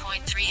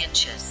 50.3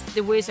 inches.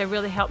 The Whiz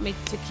really helped me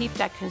to keep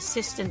that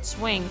consistent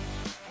swing.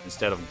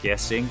 Instead of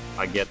guessing,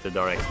 I get the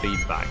direct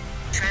feedback.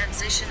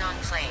 Transition on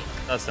plane.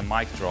 That's the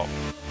mic drop.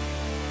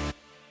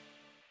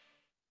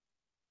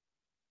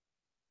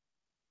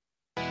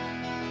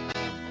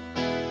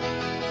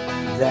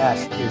 That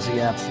is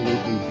the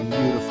absolutely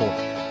beautiful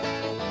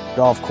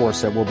golf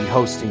course that will be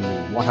hosting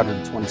the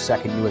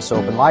 122nd U.S.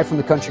 Open. Live from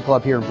the Country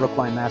Club here in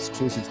Brookline,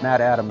 Massachusetts.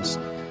 Matt Adams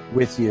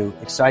with you.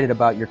 Excited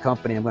about your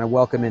company. I'm going to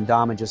welcome in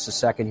Dom in just a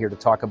second here to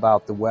talk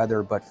about the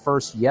weather. But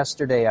first,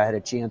 yesterday I had a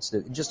chance to,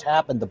 it just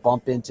happened to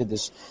bump into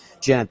this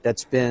gent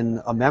that's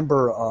been a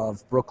member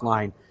of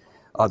Brookline,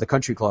 the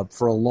Country Club,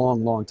 for a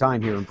long, long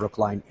time here in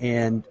Brookline.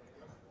 And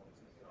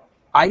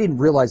I didn't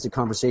realize the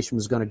conversation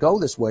was going to go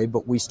this way,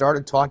 but we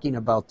started talking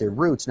about their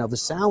roots. Now, the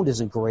sound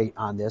isn't great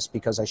on this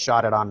because I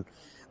shot it on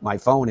my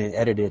phone and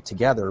edited it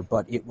together,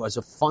 but it was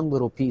a fun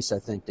little piece, I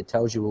think, that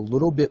tells you a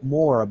little bit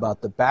more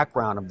about the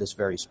background of this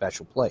very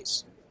special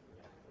place.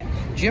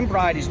 Jim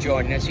Bride is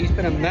joining us. He's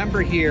been a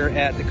member here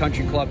at the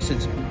Country Club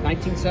since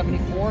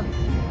 1974.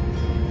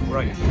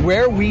 Right.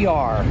 Where we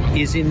are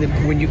is in the,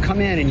 when you come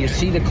in and you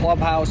see the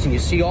clubhouse and you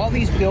see all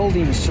these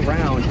buildings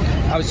surround.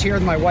 I was here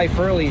with my wife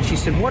early and she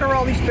said, what are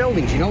all these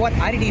buildings? You know what?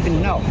 I didn't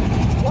even know.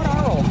 What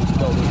are all these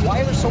buildings?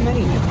 Why are there so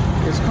many here?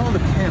 It's called a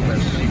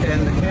campus,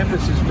 and the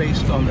campus is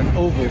based on an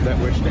oval that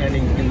we're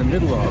standing in the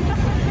middle of.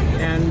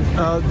 And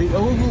the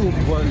oval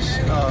was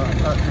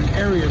an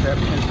area that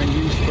has been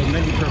used for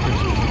many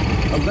purposes.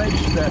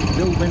 Alleged that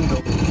Bill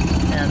Windle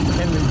and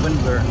Henry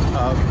Windler,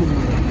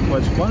 who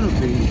was one of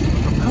the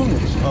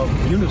proponents of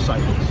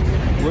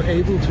unicycles, were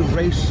able to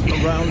race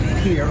around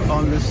here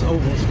on this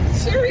oval.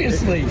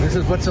 Seriously? This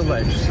is what's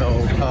alleged. So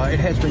it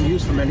has been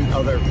used for many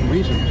other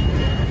reasons.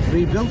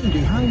 The building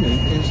behind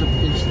me is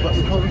what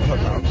we call a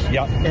clubhouse.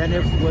 Yeah. And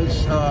it was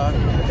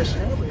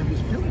established. It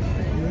was built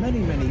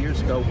many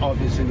years ago,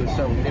 obviously with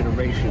several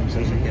iterations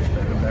as it gets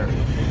better and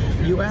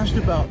better. You asked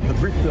about the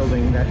brick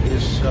building that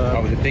is...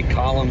 the big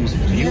columns.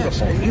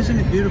 Beautiful. Yes, isn't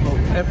it beautiful?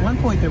 At one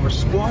point there were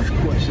squash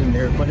courts in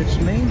there, but its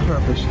main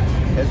purpose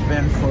has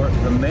been for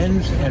the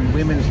men's and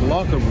women's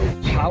locker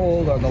rooms. How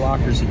old are the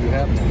lockers that you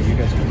have now? You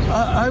guys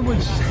I would...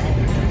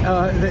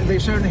 they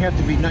certainly have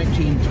to be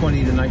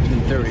 1920 to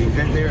 1930.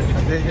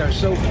 They are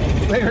so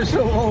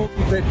old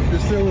that they're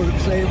still the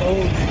same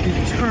old.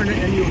 You turn it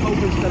and you hope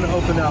it's going to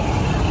open up,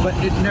 but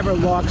it never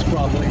locks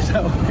properly.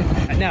 So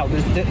now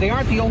they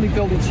aren't the only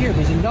buildings here.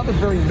 There's another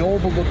very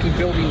noble-looking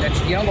building that's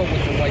yellow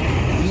with the white.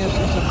 Yes,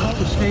 it's called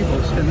the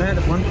stables, and that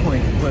at one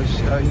point was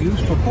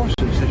used for horses.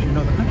 As you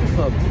know, the Country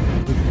Club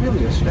was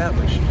really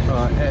established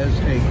as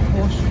a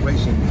horse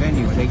racing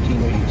venue in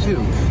 1882.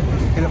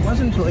 And it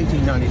wasn't until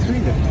 1893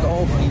 that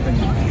golf even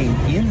came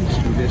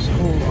into this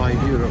whole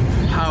idea of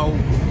how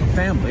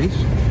families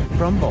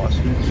from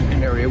Boston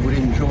and area would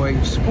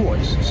enjoy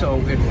sports. So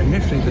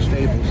initially the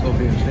stables over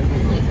here in Stable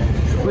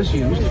Road was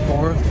used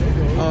for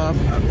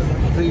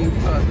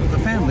the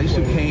families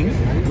who came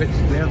with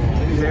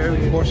their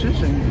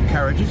horses and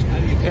carriages,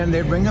 and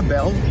they'd ring a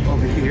bell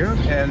over here,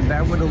 and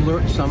that would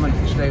alert someone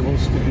at the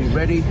stables to be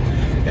ready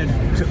and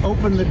to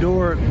open the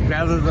door,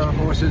 gather the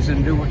horses,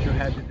 and do what you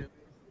had to do.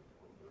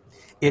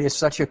 It is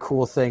such a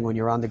cool thing when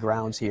you're on the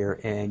grounds here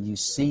and you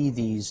see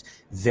these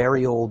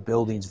very old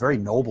buildings, very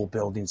noble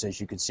buildings,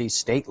 as you can see,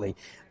 stately,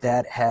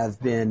 that have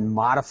been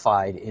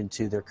modified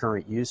into their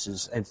current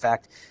uses. In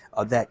fact,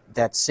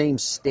 that same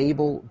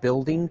stable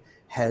building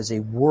has a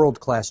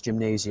world-class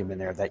gymnasium in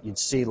there that you'd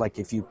see like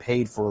if you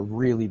paid for a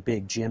really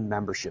big gym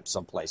membership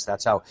someplace.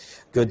 That's how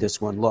good this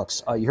one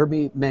looks. You heard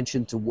me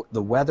mention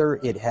the weather.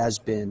 It has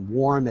been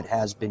warm. It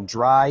has been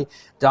dry.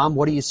 Dom,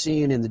 what are you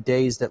seeing in the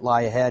days that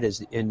lie ahead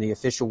in the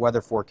official weather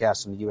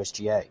forecast from the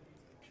USGA?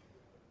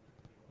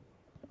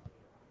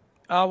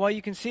 Well,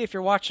 you can see if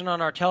you're watching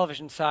on our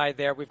television side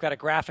there, we've got a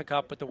graphic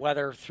up with the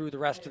weather through the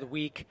rest of the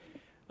week.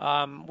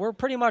 We're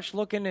pretty much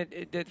looking at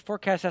it. The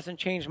forecast hasn't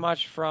changed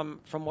much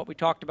from what we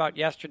talked about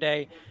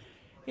yesterday.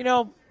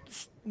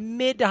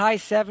 Mid to high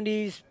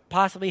 70s,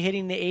 possibly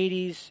hitting the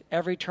 80s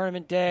every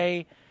tournament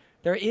day.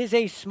 There is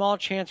a small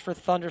chance for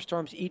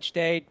thunderstorms each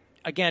day.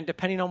 Again,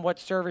 depending on what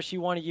service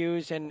you want to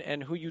use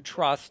and who you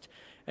trust,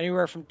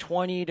 anywhere from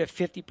 20 to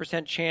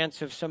 50%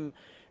 chance of some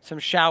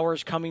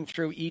showers coming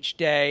through each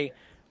day.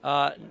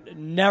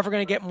 Never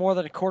going to get more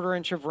than a quarter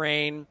inch of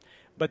rain,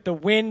 but the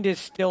wind is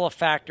still a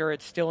factor.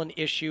 It's still an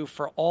issue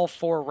for all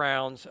 4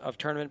 rounds of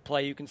tournament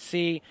play. You can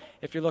see,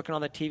 if you're looking on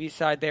the TV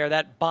side there,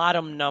 that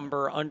bottom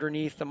number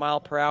underneath the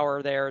mile per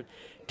hour there,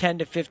 10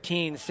 to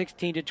 15,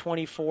 16 to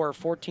 24,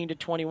 14 to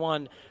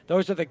 21.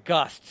 Those are the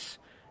gusts.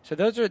 So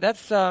that's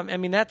some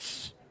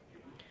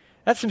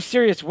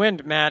serious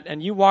wind, Matt.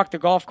 And you walked the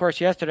golf course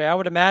yesterday. I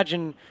would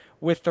imagine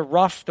with the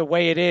rough the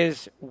way it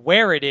is,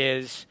 where it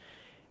is,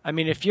 I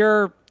mean, if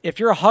you're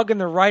hugging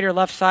the right or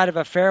left side of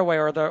a fairway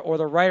or the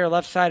right or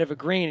left side of a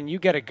green and you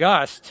get a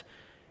gust,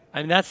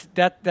 I mean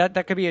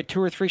that could be a 2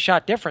 or 3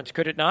 shot difference,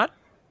 could it not?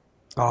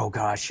 Oh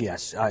gosh,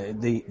 yes.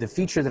 The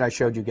feature that I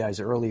showed you guys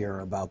earlier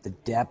about the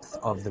depth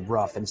of the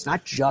rough, and it's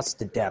not just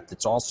the depth,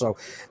 it's also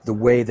the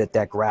way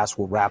that grass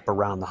will wrap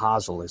around the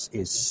hosel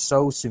is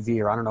so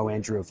severe. I don't know,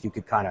 Andrew, if you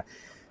could kind of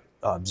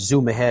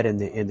zoom ahead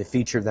in the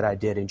feature that I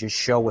did and just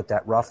show what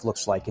that rough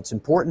looks like. It's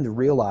important to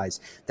realize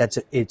that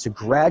it's a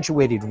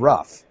graduated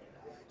rough,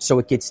 so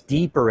it gets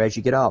deeper as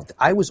you get out.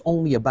 I was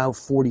only about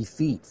 40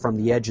 feet from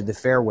the edge of the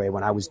fairway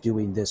when I was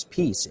doing this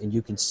piece, and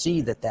you can see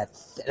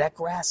that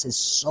grass is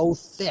so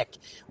thick.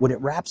 When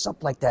it wraps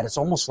up like that, it's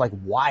almost like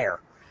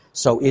wire.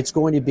 So it's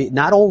going to be,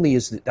 not only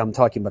I'm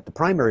talking about the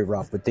primary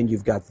rough, but then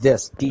you've got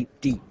this deep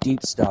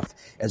stuff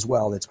as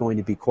well. That's going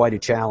to be quite a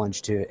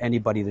challenge to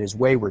anybody that is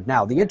wayward.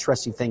 Now, the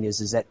interesting thing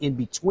is that in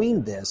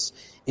between this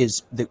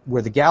is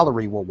where the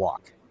gallery will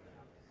walk.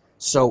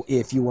 So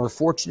if you are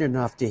fortunate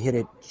enough to hit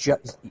it,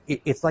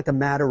 it's like a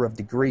matter of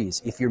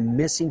degrees. If you're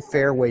missing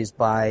fairways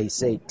by,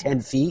 say,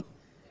 10 feet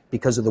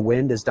because of the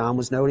wind, as Don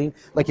was noting,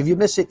 like if you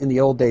miss it in the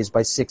old days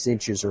by 6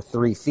 inches or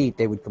 3 feet,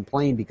 they would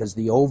complain because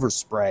the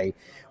overspray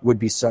would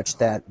be such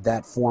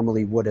that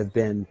formerly would have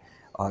been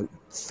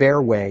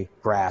fairway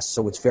grass,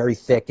 so it's very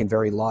thick and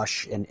very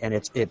lush, and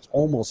it's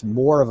almost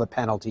more of a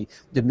penalty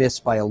to miss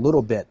by a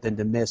little bit than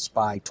to miss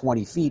by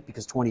 20 feet,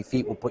 because 20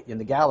 feet will put you in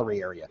the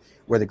gallery area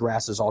where the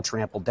grass is all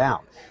trampled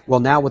down. Well,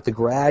 now with the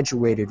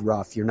graduated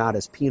rough, you're not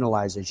as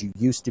penalized as you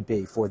used to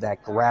be for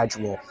that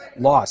gradual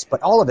loss,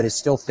 but all of it is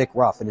still thick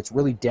rough, and it's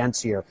really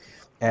dense here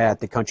at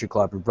the Country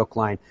Club in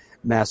Brookline,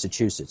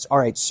 Massachusetts. All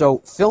right, so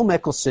Phil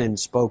Mickelson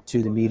spoke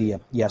to the media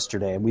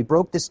yesterday, and we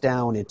broke this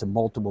down into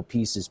multiple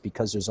pieces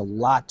because there's a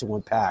lot to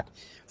unpack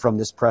from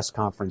this press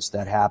conference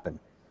that happened.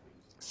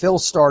 Phil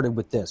started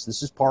with this.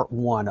 This is part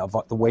one of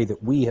the way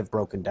that we have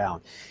broken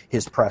down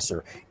his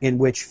presser, in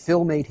which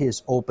Phil made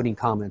his opening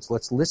comments.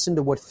 Let's listen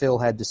to what Phil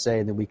had to say,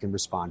 and then we can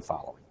respond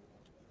following.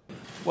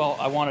 Well,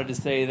 I wanted to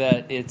say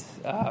that it's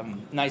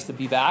nice to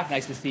be back,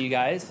 nice to see you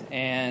guys,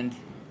 and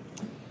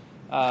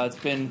it's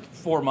been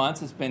 4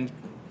 months. It's been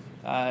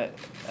a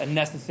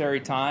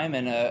necessary time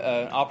and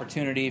an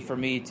opportunity for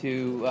me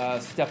to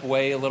step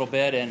away a little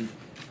bit and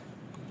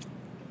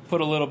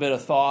put a little bit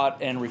of thought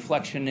and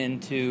reflection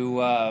into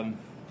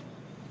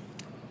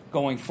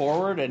going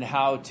forward and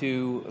how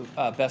to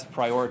best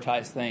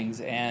prioritize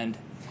things. And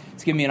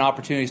it's given me an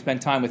opportunity to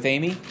spend time with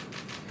Amy,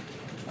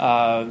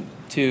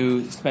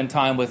 to spend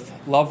time with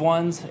loved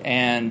ones,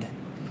 and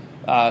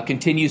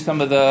continue some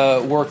of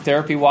the work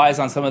therapy-wise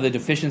on some of the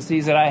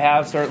deficiencies that I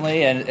have,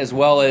 certainly, and as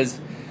well as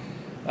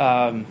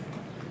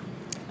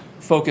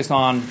focus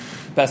on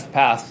best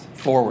path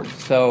forward.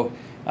 So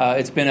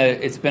it's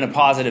been a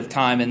positive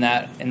time in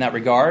that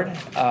regard.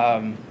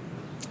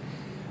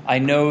 I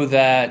know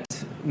that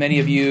many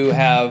of you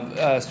have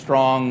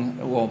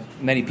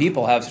many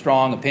people have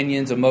strong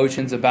opinions,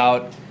 emotions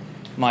about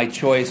my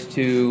choice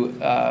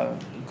to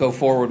go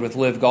forward with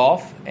LIV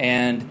Golf,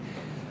 and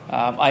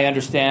I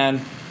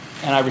understand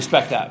and I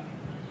respect that.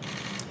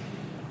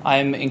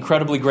 I'm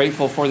incredibly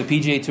grateful for the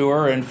PGA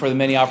Tour and for the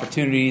many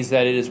opportunities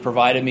that it has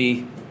provided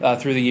me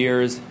through the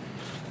years,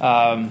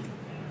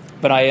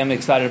 but I am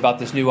excited about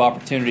this new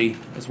opportunity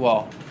as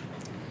well.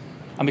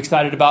 I'm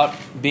excited about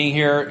being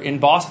here in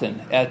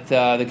Boston at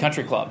the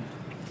Country Club.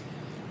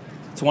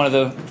 It's one of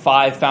the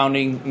 5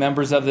 founding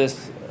members of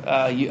this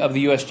of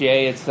the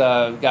USGA. It's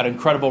got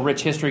incredible,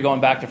 rich history going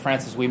back to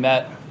Francis we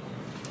met.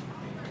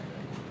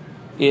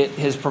 It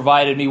has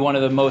provided me one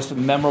of the most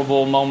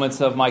memorable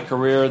moments of my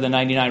career, the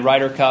 99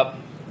 Ryder Cup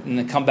and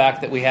the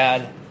comeback that we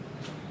had.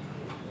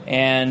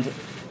 And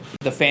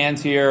the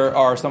fans here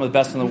are some of the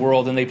best in the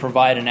world, and they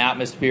provide an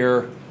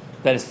atmosphere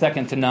that is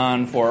second to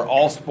none for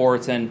all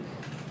sports, and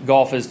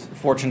golf is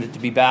fortunate to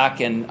be back,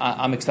 and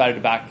I'm excited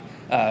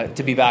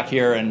to be back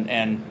here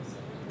and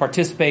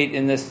participate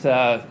in this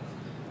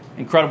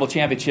incredible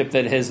championship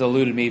that has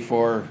eluded me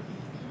for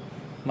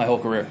my whole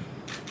career.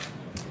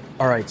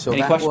 All right, so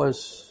Any that questions?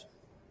 was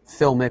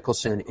Phil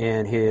Mickelson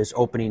and his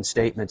opening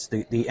statements,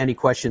 the any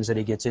questions that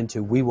he gets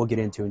into, we will get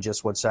into in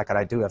just 1 second.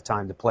 I do have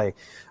time to play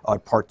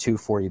part 2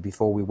 for you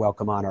before we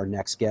welcome on our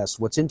next guest.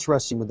 What's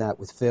interesting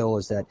with Phil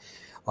is that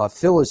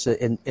Phil is,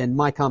 and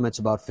my comments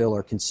about Phil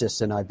are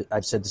consistent.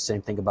 I've said the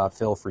same thing about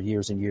Phil for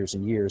years and years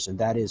and years, and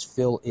that is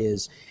Phil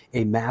is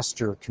a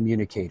master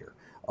communicator.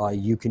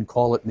 You can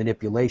call it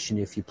manipulation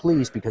if you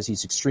please, because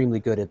he's extremely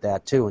good at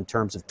that too, in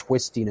terms of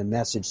twisting a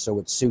message so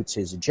it suits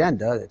his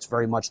agenda. It's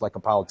very much like a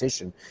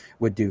politician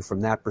would do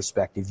from that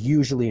perspective.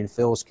 Usually in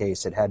Phil's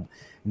case, it had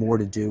more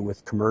to do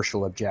with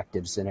commercial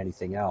objectives than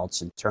anything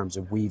else, in terms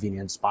of weaving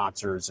in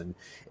sponsors and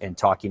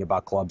talking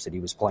about clubs that he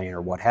was playing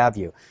or what have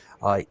you.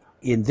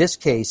 In this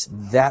case,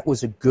 that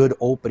was a good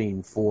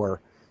opening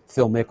for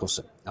Phil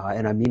Mickelson.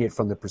 And I mean it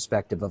from the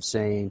perspective of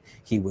saying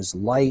he was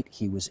light,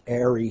 he was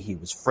airy, he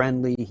was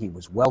friendly, he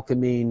was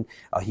welcoming,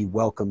 he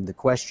welcomed the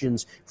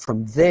questions.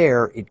 From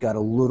there, it got a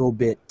little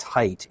bit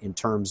tight in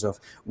terms of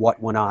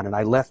what went on. And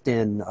I left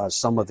in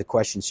some of the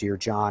questions here,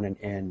 John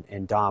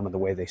and Dom, and the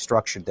way they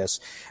structured this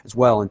as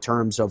well, in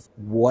terms of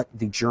what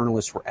the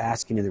journalists were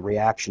asking and the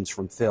reactions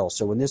from Phil.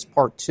 So in this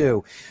part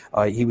 2,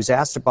 he was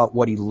asked about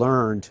what he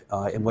learned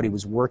and what he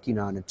was working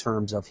on in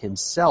terms of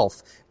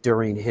himself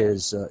during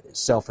his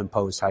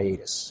self-imposed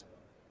hiatus.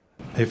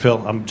 Hey, Phil,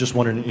 I'm just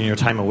wondering, in your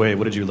time away,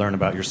 what did you learn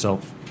about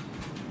yourself?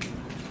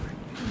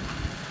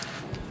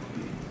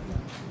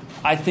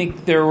 I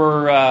think there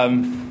were a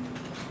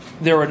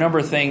number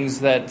of things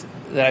that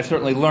I've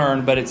certainly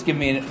learned, but it's given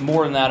me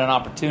more than that an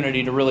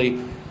opportunity to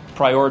really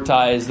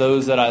prioritize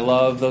those that I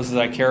love, those that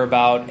I care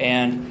about,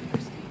 and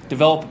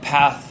develop a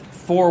path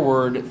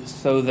forward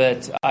so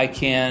that I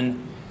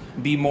can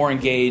be more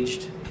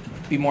engaged,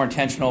 be more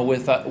intentional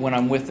with when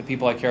I'm with the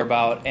people I care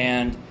about,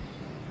 and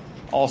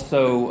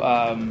also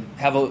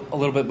have a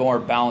little bit more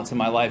balance in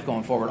my life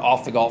going forward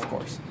off the golf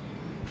course.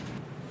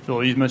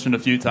 Phil, you've mentioned a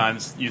few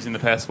times using the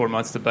past 4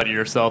 months to better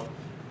yourself.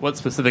 What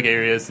specific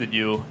areas did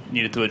you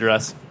needed to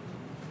address?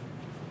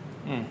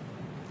 I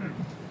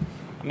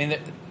mean,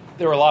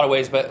 there were a lot of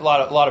ways, but a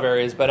lot of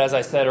areas. But as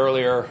I said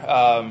earlier,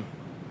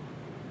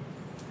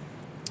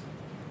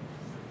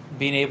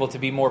 being able to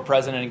be more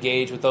present and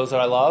engaged with those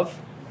that I love,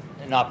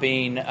 and not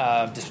being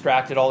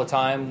distracted all the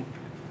time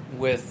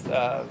with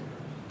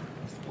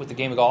the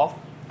game of golf,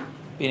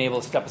 being able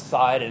to step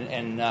aside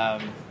and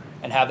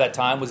have that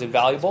time was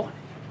invaluable.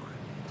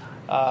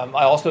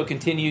 I also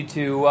continue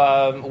to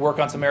work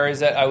on some areas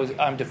that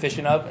I'm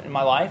deficient of in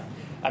my life.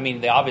 I mean,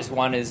 the obvious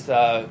one is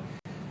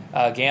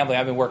gambling.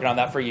 I've been working on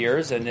that for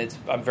years, and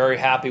I'm very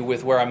happy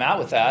with where I'm at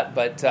with that.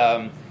 But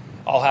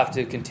I'll have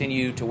to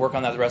continue to work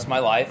on that the rest of my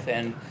life.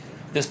 And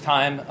this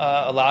time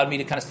allowed me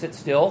to kind of sit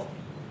still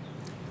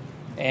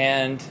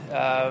and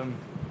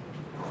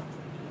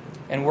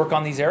work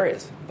on these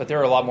areas. But there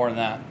are a lot more than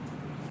that.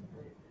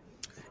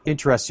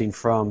 Interesting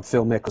from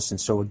Phil Mickelson.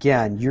 So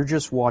again, you're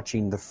just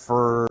watching the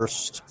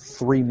first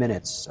 3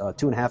 minutes,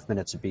 2.5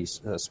 minutes to be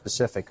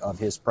specific, of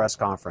his press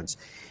conference.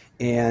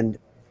 And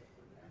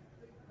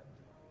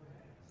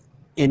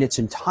in its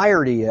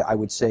entirety, I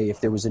would say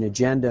if there was an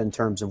agenda in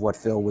terms of what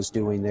Phil was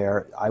doing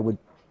there, I would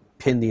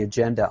pin the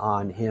agenda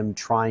on him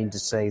trying to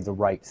say the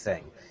right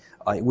thing.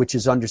 Which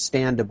is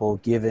understandable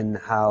given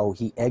how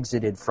he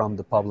exited from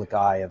the public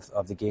eye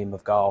of the game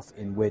of golf,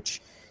 in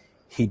which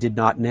he did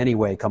not in any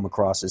way come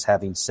across as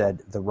having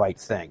said the right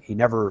thing. He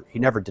never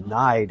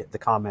denied the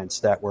comments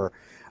that were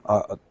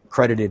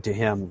credited to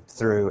him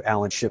through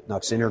Alan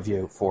Shipnuck's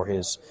interview for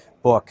his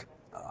book,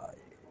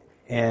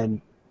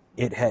 and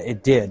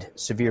it did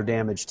severe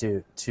damage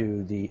to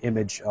the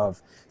image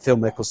of Phil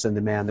Mickelson,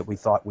 the man that we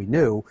thought we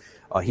knew.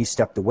 He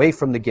stepped away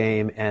from the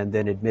game and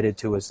then admitted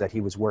to us that he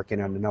was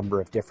working on a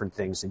number of different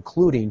things,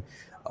 including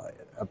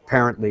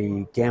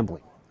apparently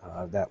gambling.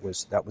 That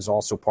was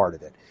also part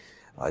of it.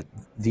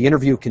 The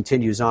interview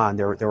continues on.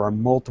 There are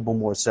multiple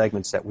more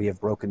segments that we have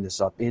broken this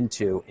up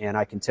into, and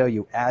I can tell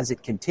you, as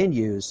it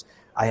continues,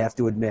 I have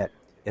to admit,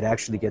 it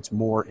actually gets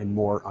more and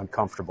more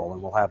uncomfortable,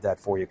 and we'll have that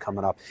for you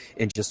coming up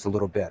in just a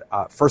little bit.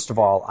 First of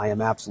all, I am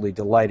absolutely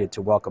delighted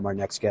to welcome our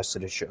next guest to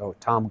the show.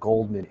 Tom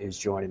Goldman is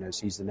joining us.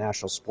 He's the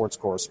national sports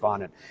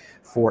correspondent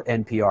for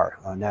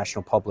NPR,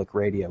 National Public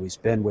Radio. He's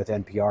been with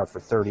NPR for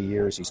 30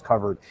 years. He's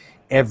covered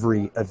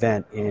every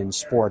event in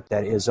sport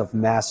that is of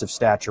massive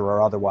stature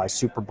or otherwise: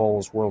 Super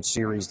Bowls, World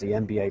Series, the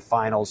NBA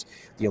Finals,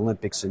 the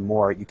Olympics, and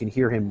more. You can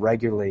hear him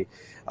regularly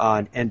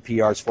on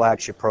NPR's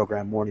flagship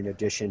program, Morning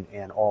Edition,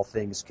 and All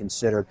Things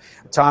Considered.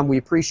 Tom, we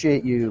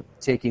appreciate you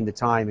taking the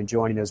time and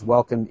joining us.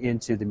 Welcome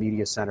into the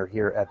Media Center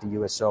here at the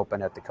U.S.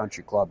 Open at the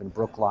Country Club in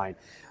Brookline.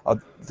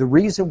 The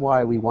reason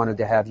why we wanted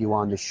to have you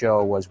on the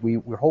show was we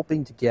were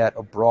hoping to get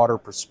a broader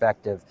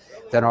perspective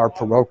than our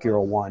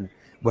parochial one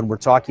when we're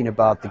talking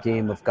about the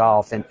game of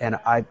golf. And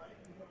I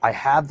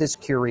have this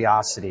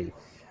curiosity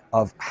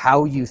of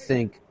how you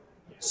think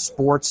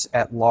sports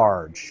at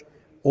large,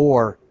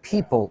 or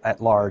people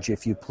at large,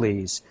 if you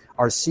please,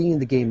 are seeing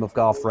the game of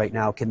golf right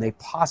now. Can they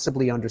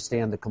possibly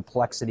understand the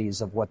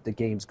complexities of what the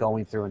game's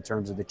going through in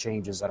terms of the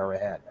changes that are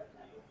ahead?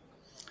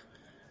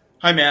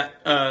 Hi, Matt.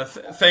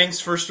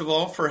 Thanks, first of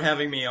all, for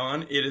having me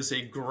on. It is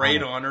a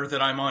great honor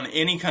that I'm on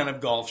any kind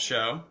of golf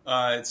show.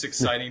 It's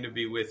exciting to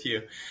be with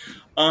you.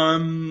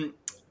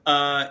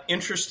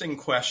 Interesting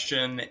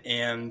question,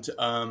 and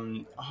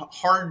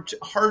hard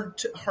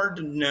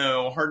to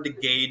know, hard to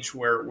gauge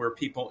where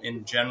people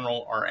in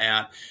general are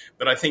at.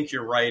 But I think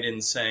you're right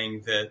in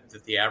saying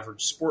that the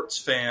average sports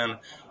fan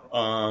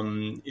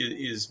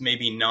is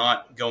maybe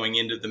not going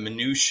into the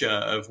minutia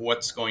of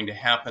what's going to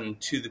happen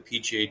to the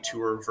PGA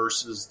Tour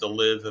versus the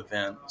LIV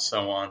event, and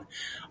so on.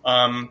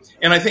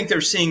 And I think they're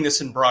seeing this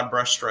in broad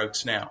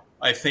brushstrokes now.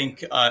 I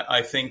think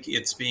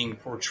it's being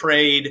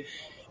portrayed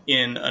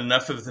in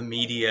enough of the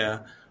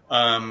media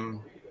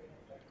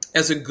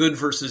as a good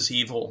versus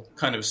evil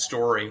kind of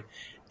story.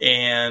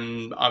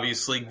 And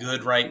obviously,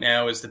 good right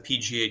now is the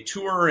PGA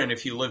Tour. And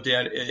if you look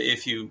at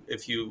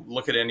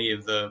any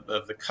of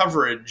the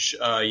coverage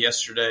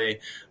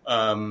yesterday,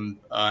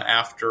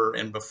 after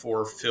and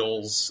before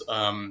Phil's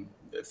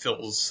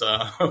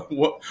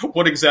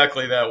what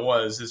exactly that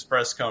was, his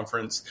press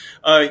conference,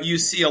 you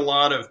see a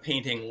lot of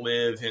painting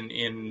LIV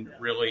in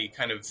really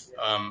kind of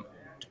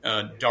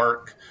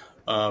dark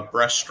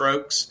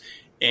brushstrokes,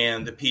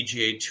 and the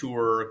PGA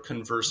Tour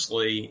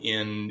conversely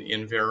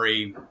in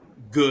very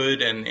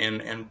good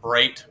and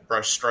bright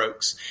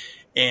brushstrokes.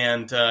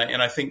 And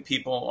I think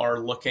people are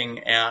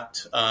looking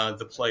at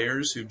the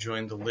players who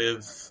joined the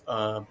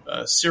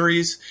LIV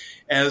series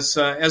as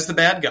the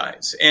bad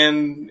guys.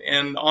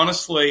 And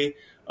honestly,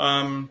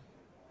 the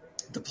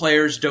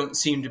players don't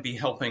seem to be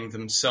helping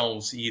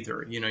themselves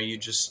either. You know, you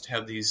just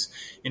have these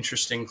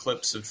interesting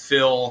clips of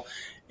Phil.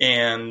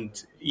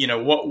 And, you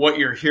know, what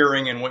you're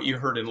hearing and what you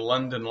heard in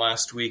London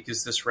last week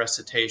is this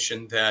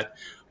recitation that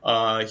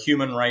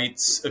human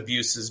rights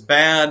abuse is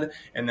bad,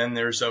 and then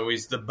there's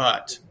always the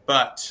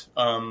but,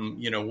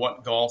 you know,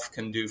 what golf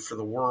can do for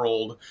the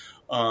world.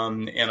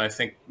 And I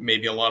think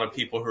maybe a lot of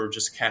people who are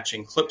just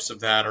catching clips of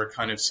that are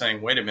kind of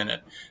saying, wait a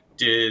minute,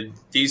 did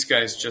these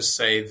guys just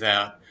say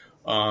that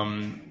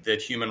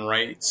that human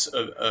rights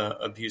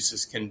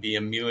abuses can be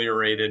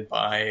ameliorated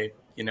by,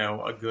 you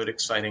know, a good,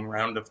 exciting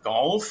round of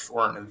golf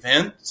or an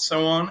event,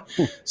 so on?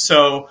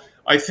 So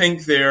I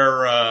think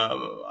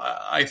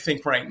I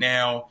think right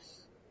now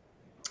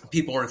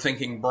people are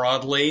thinking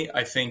broadly.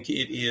 I think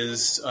it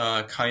is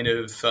kind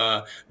of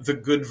the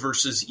good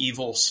versus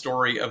evil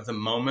story of the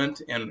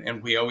moment,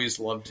 and we always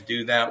love to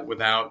do that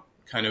without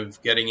kind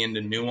of getting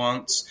into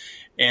nuance.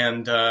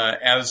 And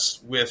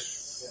as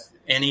with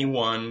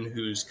anyone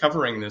who's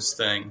covering this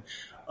thing,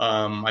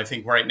 I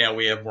think right now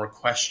we have more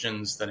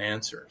questions than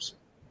answers.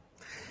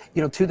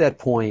 You know, to that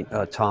point,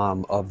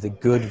 Tom, of the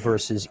good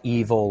versus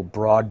evil,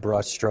 broad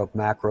brushstroke,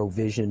 macro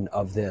vision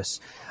of this,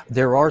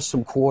 there are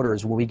some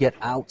quarters when we get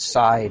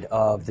outside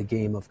of the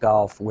game of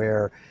golf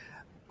where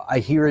I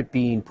hear it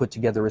being put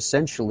together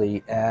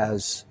essentially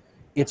as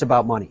it's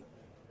about money.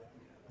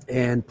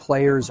 And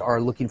players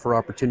are looking for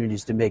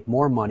opportunities to make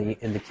more money.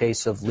 In the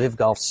case of LIV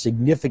Golf,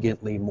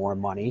 significantly more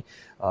money.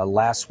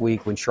 Last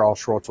week, when Charles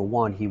Schwartzel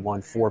won, he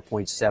won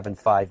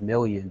 $4.75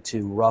 million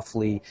to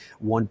roughly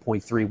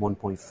 1.3,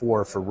 1.4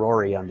 for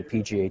Rory on the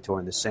PGA Tour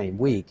in the same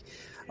week.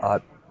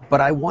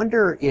 But I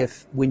wonder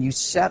if when you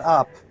set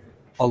up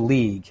a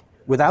league,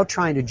 without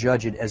trying to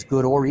judge it as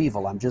good or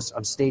evil, I'm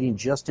stating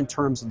just in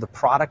terms of the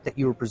product that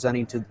you were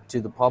presenting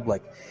to the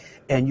public,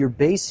 and you're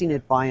basing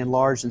it by and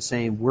large and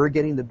saying we're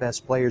getting the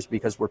best players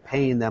because we're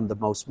paying them the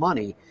most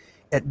money,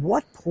 at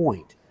what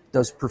point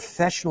does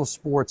professional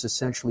sports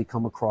essentially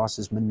come across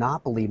as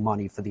monopoly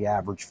money for the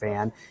average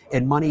fan?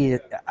 And money,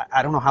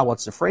 I don't know how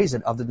else to phrase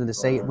it other than to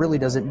say it really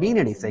doesn't mean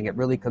anything. It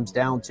really comes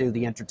down to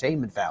the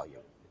entertainment value.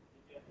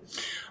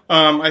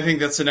 I think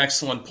that's an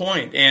excellent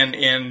point,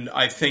 and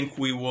I think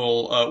we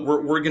will.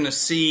 We're going to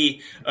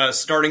see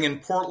starting in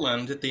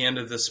Portland at the end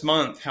of this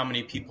month how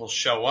many people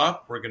show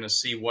up. We're going to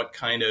see what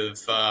kind of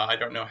I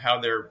don't know how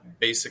they're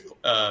basing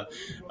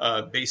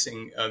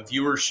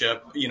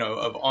viewership, you know,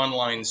 of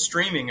online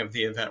streaming of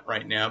the event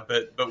right now.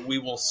 But we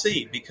will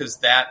see, because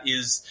that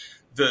is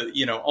the,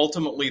 you know,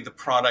 ultimately the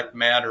product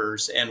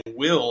matters, and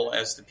will,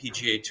 as the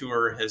PGA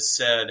Tour has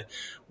said,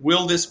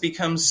 will this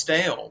become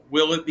stale?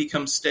 Will it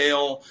become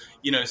stale,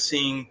 you know,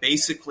 seeing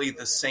basically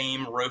the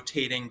same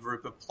rotating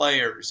group of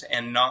players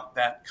and not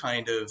that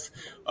kind of,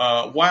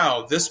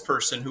 wow, this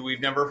person who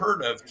we've never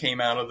heard of came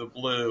out of the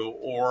blue?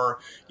 Or,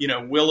 you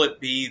know, will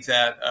it be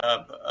that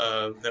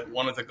that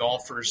one of the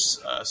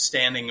golfers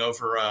standing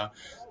over a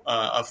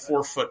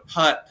 4-foot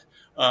putt,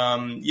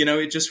 you know,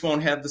 it just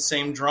won't have the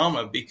same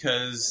drama,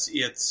 because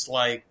it's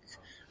like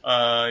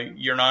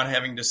you're not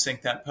having to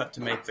sink that putt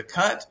to make the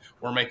cut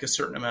or make a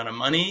certain amount of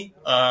money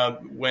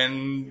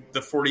when the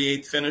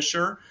 48th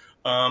finisher,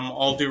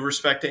 all due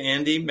respect to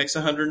Andy, makes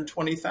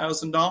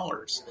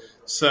 $120,000.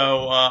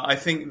 So I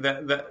think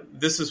that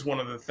this is one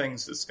of the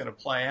things that's going to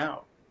play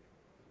out.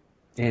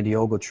 Andy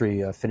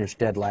Ogletree finished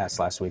dead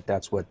last week.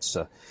 That's what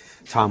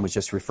Tom was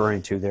just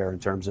referring to there in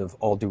terms of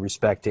all due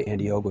respect to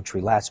Andy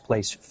Ogletree. Last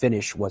place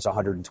finish was a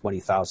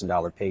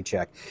 $120,000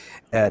 paycheck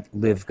at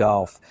LIV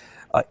Golf.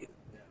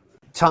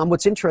 Tom,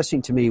 what's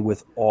interesting to me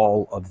with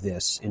all of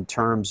this in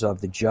terms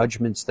of the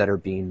judgments that are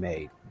being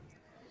made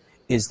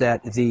is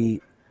that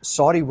the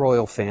Saudi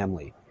royal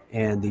family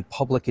and the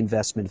public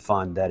investment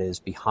fund that is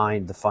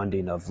behind the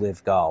funding of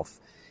LIV Golf,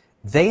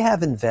 they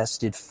have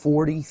invested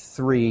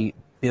 $43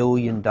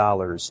 billion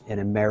in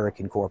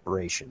American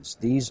corporations.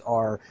 These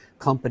are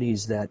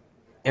companies that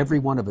every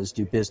one of us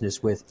do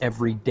business with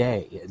every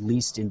day. At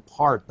least in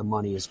part, the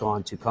money has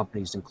gone to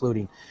companies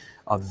including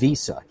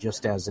Visa,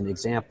 just as an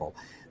example.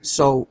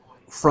 So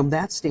from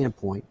that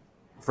standpoint,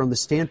 from the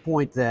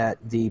standpoint that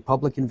the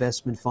Public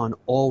Investment Fund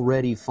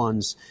already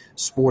funds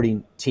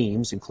sporting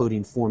teams,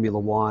 including Formula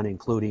One,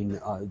 including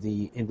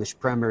the English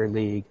Premier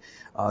League,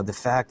 the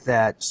fact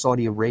that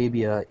Saudi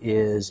Arabia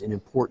is an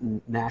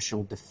important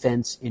national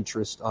defense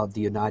interest of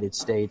the United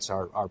States,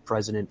 our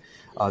president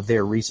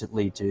there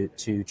recently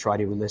to try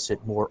to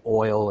elicit more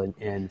oil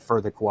and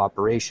further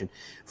cooperation.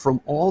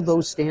 From all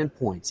those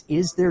standpoints,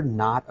 is there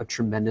not a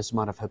tremendous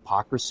amount of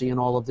hypocrisy in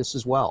all of this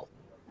as well?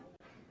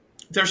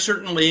 There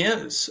certainly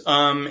is.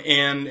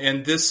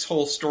 And this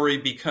whole story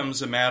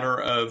becomes a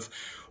matter of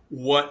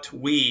what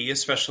we,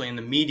 especially in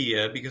the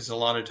media, because a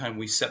lot of time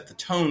we set the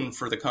tone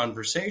for the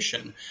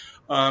conversation,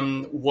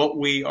 what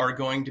we are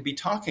going to be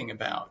talking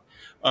about.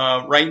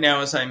 Right now,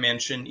 as I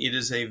mentioned, it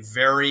is a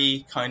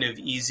very kind of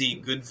easy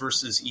good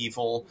versus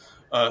evil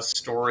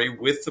story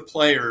with the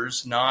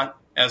players not,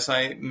 as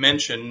I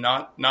mentioned,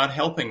 not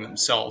helping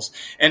themselves.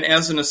 And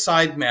as an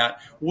aside, Matt,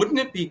 wouldn't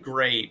it be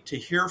great to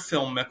hear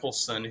Phil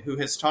Mickelson, who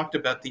has talked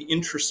about the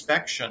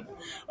introspection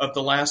of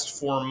the last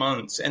 4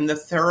 months and the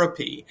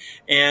therapy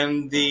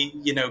and the,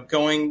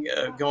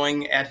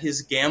 going at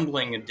his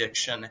gambling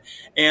addiction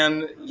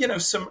and,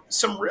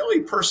 some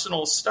really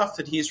personal stuff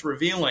that he's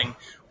revealing.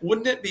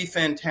 Wouldn't it be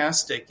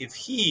fantastic if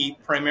he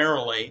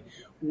primarily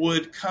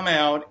would come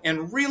out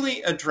and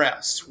really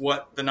address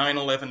what the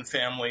 9/11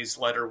 family's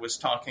letter was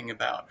talking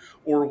about,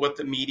 or what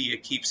the media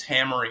keeps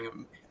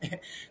hammering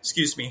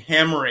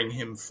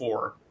him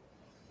for,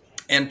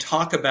 and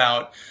talk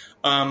about,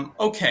 and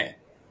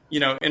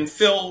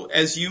Phil,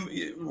 as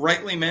you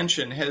rightly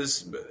mentioned,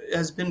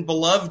 has been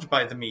beloved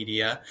by the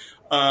media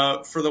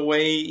for the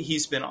way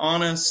he's been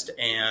honest,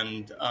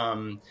 and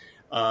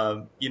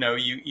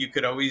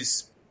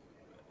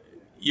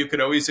you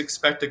could always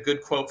expect a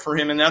good quote for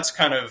him. And that's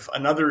kind of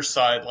another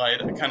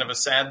sidelight, kind of a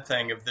sad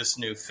thing of this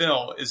new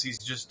Phil, is he's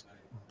just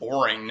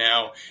boring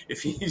now.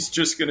 If he's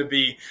just going to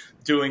be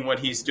doing what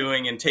he's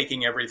doing and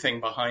taking everything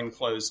behind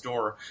closed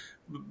doors.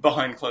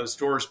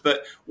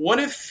 But what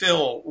if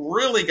Phil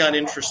really got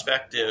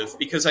introspective?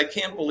 Because I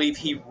can't believe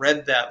he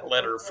read that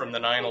letter from the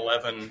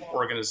 9/11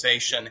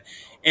 organization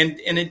and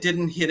it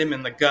didn't hit him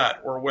in the gut,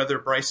 or whether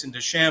Bryson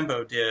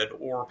DeChambeau did,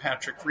 or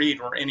Patrick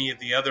Reed, or any of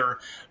the other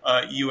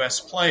U.S.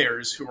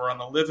 players who were on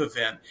the LIV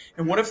event.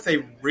 And what if they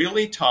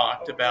really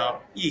talked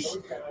about,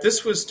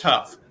 this was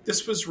tough.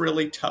 This was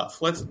really tough.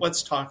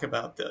 Let's talk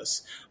about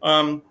this.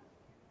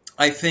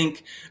 I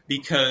think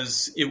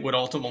because it would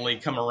ultimately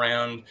come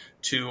around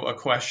to a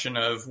question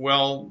of,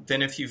 well,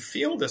 then if you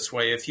feel this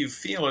way, if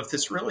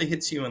this really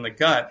hits you in the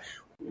gut,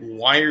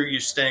 why are you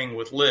staying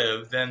with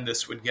LIV? Then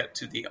this would get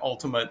to the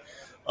ultimate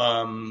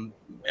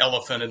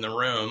elephant in the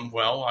room.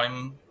 Well,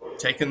 I'm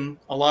taking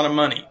a lot of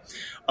money.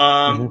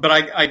 But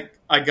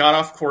I got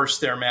off course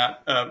there,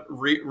 Matt.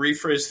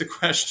 Rephrase the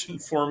question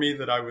for me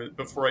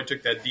before I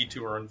took that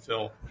detour on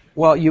Phil.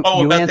 Well, you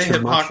about the answered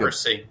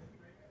hypocrisy.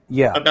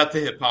 Yeah. About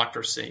the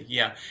hypocrisy.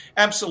 Yeah,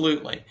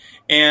 absolutely.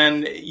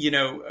 And,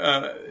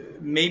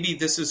 maybe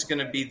this is going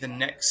to be the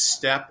next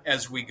step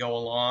as we go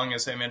along.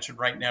 As I mentioned,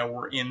 right now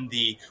we're in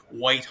the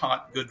white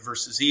hot good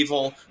versus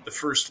evil. The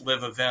first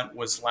LIV event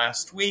was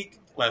last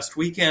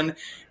weekend.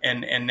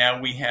 And now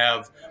we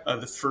have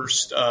the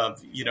first,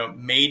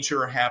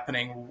 major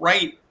happening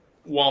right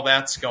while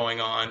that's going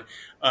on.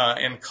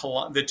 And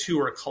the two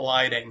are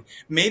colliding.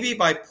 Maybe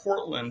by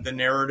Portland, the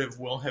narrative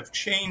will have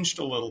changed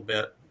a little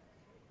bit,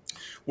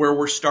 where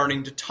we're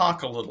starting to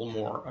talk a little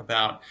more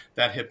about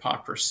that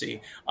hypocrisy.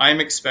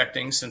 I'm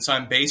expecting, since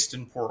I'm based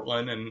in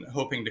Portland and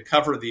hoping to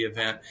cover the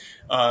event,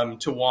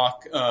 to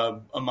walk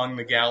among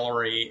the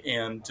gallery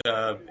and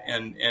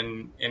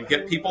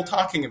get people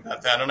talking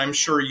about that. And I'm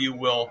sure you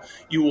will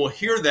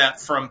hear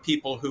that from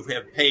people who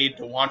have paid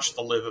to watch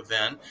the LIV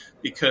event,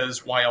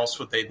 because why else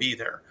would they be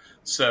there?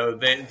 So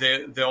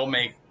they'll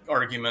make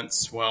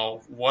arguments.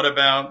 Well, what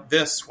about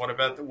this? What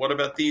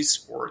about these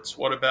sports?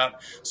 What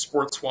about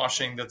sports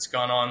washing that's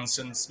gone on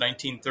since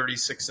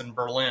 1936 in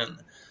Berlin?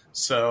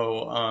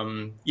 So,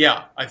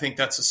 I think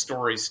that's a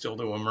story still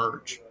to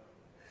emerge.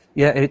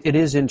 Yeah, it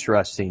is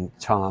interesting,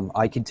 Tom.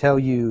 I can tell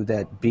you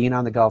that being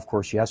on the golf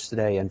course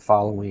yesterday and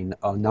following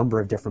a number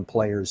of different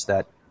players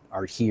that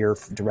are here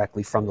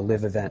directly from the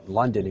LIV event in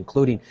London,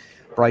 including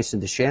Bryson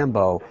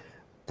DeChambeau,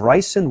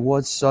 Bryson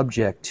was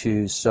subject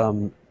to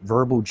some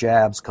verbal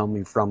jabs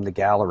coming from the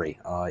gallery,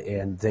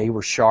 and they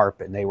were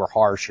sharp and they were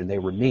harsh and they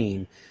were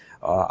mean.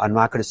 I'm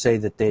not going to say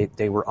that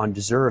they were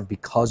undeserved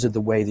because of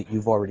the way that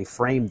you've already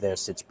framed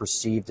this. It's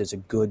perceived as a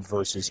good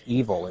versus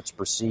evil. It's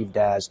perceived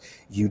as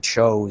you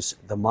chose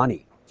the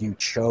money. You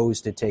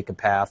chose to take a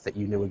path that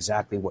you knew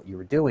exactly what you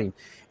were doing,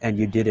 and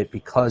you did it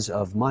because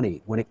of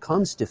money. When it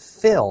comes to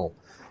Phil,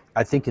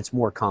 I think it's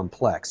more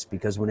complex,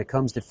 because when it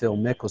comes to Phil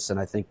Mickelson,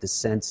 I think the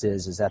sense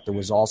is that there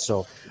was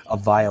also a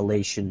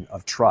violation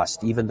of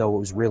trust, even though it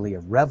was really a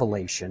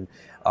revelation.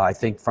 I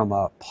think from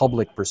a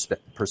public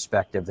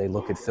perspective, they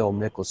look at Phil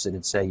Mickelson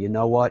and say, you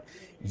know what,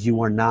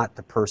 you are not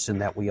the person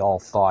that we all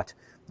thought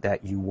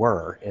that you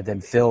were. And then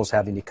Phil's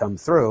having to come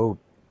through,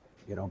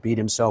 beat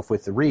himself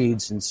with the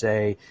reeds and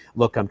say,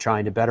 look, I'm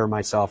trying to better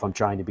myself. I'm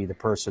trying to be the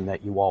person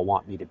that you all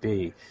want me to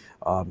be.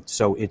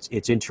 So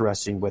it's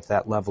interesting with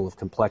that level of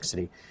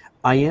complexity.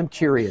 I am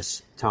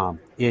curious, Tom,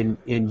 in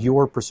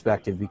your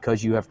perspective,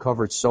 because you have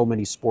covered so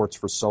many sports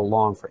for so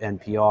long for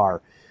NPR,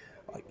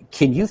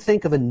 can you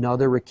think of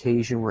another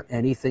occasion where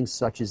anything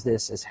such as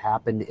this has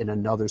happened in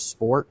another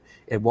sport,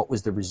 and what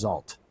was the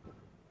result?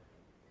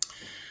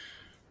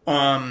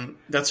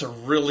 That's a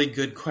really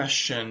good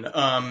question.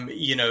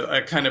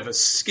 A kind of a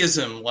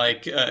schism,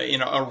 like,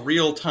 a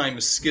real-time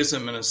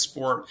schism in a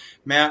sport.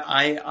 Matt,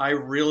 I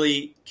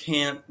really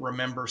can't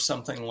remember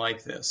something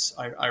like this.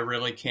 I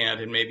really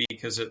can't, and maybe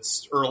because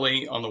it's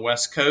early on the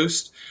West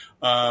Coast.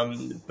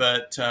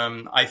 But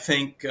I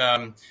think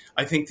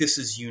this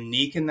is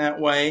unique in that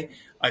way.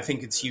 I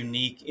think it's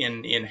unique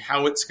in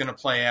how it's going to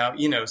play out.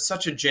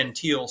 Such a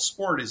genteel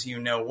sport, as you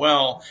know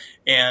well,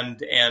 and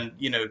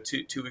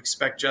to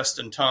expect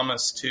Justin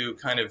Thomas to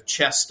kind of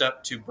chest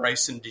up to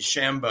Bryson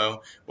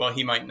DeChambeau. Well,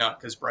 he might not,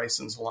 because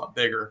Bryson's a lot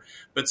bigger,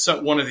 but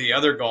one of the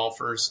other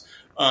golfers,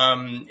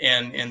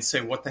 and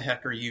say, what the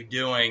heck are you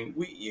doing?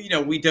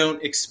 We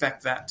don't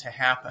expect that to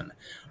happen.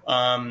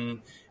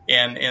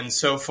 And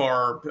so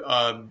far,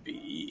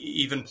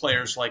 even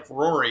players like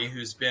Rory,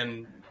 who's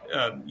been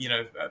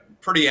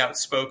pretty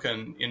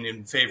outspoken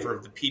in favor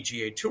of the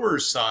PGA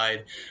Tour's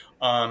side.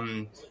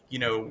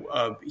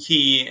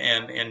 He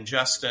and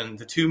Justin,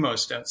 the two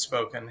most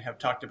outspoken, have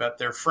talked about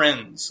their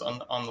friends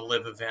on the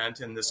LIV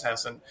event, and this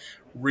hasn't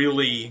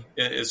really,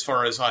 as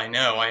far as I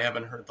know, I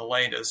haven't heard the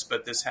latest,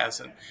 but this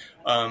hasn't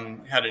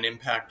had an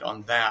impact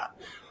on that.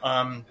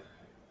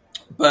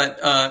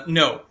 But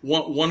no,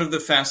 one of the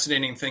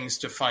fascinating things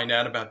to find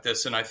out about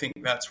this, and I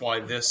think that's why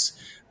this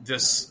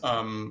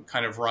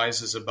kind of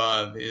rises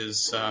above,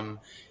 is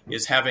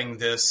having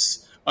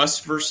this us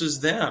versus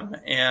them.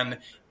 And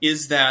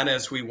is that,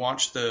 as we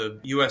watch the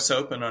U.S.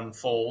 Open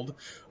unfold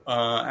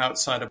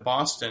outside of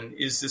Boston,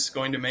 is this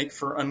going to make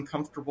for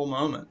uncomfortable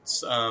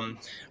moments?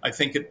 I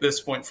think at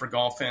this point for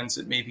golf fans,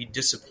 it may be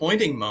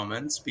disappointing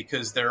moments,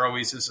 because there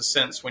always is a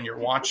sense when you're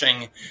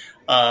watching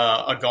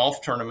a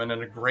golf tournament,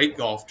 and a great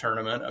golf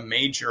tournament, a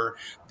major,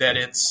 that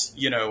it's,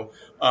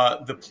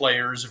 the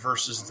players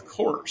versus the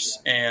course.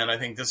 And I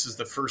think this is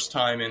the first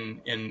time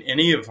in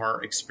any of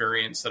our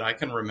experience that I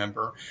can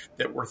remember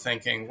that we're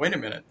thinking, wait a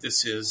minute,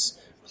 this is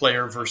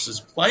player versus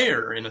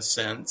player in a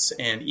sense,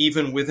 and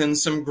even within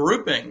some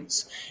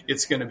groupings,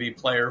 it's going to be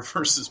player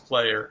versus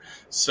player.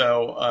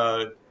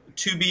 So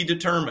to be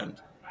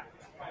determined.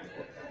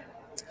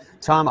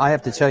 Tom, I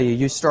have to tell you,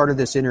 you started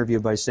this interview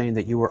by saying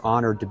that you were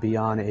honored to be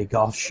on a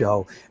golf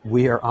show.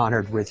 We are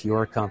honored with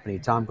your company.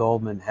 Tom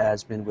Goldman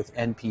has been with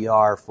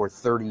NPR for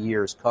 30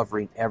 years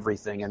covering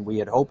everything, and we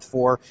had hoped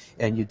for,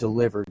 and you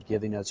delivered,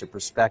 giving us a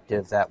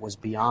perspective that was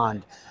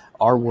beyond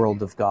our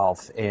world of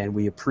golf, and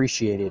we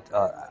appreciate it.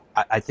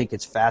 I think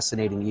it's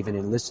fascinating, even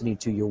in listening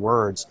to your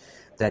words,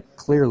 that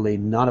clearly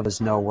none of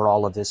us know where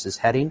all of this is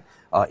heading.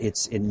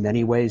 It's in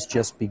many ways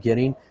just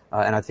beginning,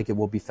 and I think it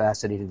will be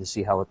fascinating to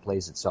see how it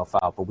plays itself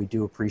out. But we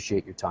do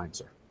appreciate your time,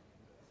 sir.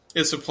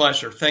 It's a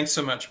pleasure. Thanks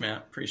so much, Matt.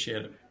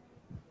 Appreciate it.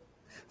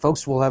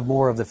 Folks, we'll have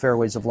more of the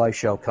Fairways of Life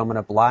show coming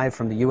up live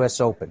from the U.S.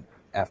 Open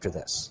after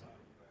this.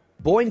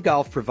 Boyne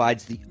Golf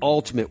provides the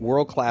ultimate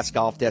world-class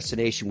golf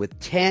destination with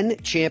 10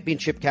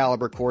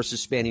 championship-caliber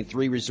courses spanning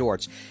 3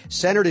 resorts.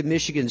 Centered in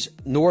Michigan's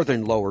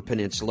northern Lower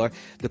Peninsula,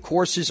 the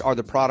courses are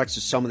the products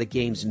of some of the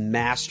game's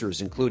masters,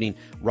 including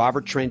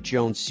Robert Trent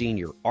Jones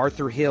Sr.,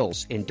 Arthur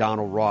Hills, and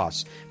Donald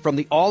Ross. From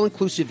the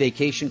all-inclusive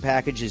vacation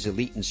packages,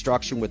 elite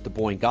instruction with the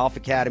Boyne Golf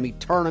Academy,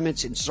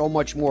 tournaments, and so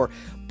much more,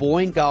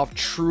 Boyne Golf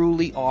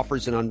truly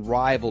offers an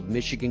unrivaled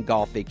Michigan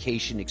golf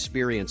vacation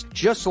experience.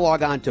 Just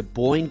log on to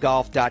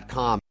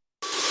BoyneGolf.com.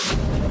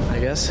 I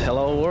guess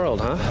hello world,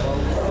 huh?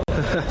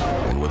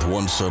 And with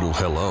one subtle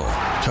hello,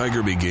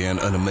 Tiger began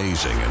an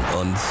amazing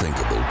and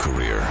unthinkable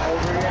career.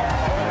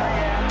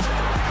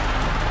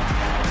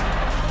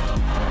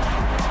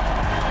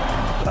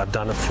 I've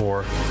done it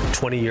for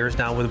 20 years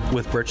now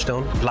with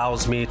Bridgestone. It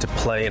allows me to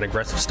play an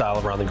aggressive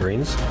style around the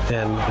greens,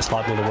 and it's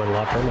allowed me to win a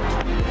lot of tournaments.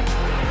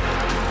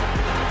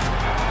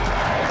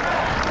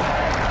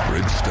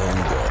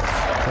 Bridgestone Golf,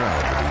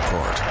 proud to be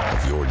part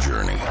of your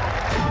journey.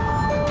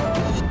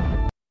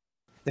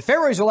 The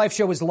Fairways of Life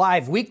show is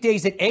live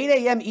weekdays at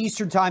 8 a.m.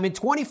 Eastern Time and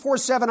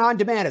 24/7 on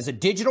demand as a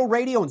digital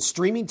radio and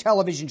streaming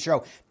television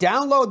show.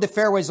 Download the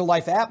Fairways of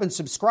Life app and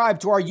subscribe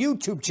to our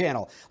YouTube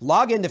channel.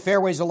 Log in to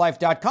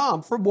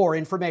fairwaysoflife.com for more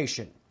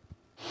information.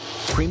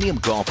 Premium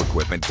golf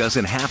equipment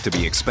doesn't have to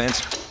be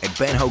expensive. At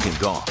Ben Hogan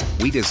Golf,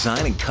 we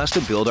design and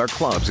custom build our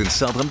clubs and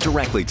sell them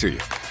directly to you.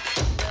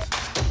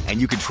 And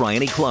you can try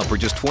any club for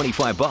just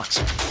 $25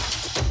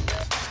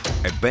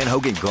 at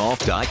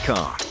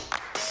benhogangolf.com.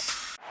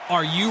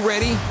 Are you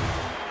ready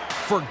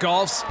for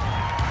golf's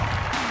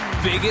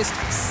biggest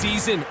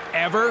season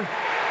ever?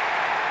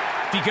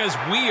 Because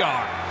we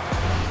are.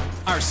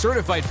 Our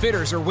certified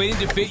fitters are waiting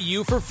to fit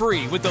you for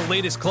free with the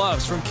latest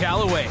clubs from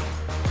Callaway,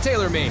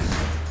 TaylorMade,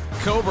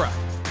 Cobra,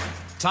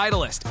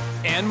 Titleist,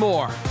 and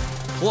more.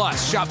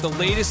 Plus, shop the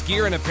latest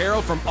gear and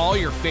apparel from all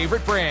your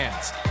favorite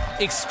brands.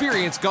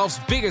 Experience golf's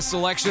biggest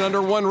selection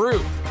under one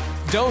roof.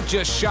 Don't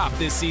just shop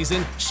this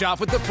season. Shop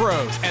with the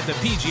pros at the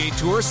PGA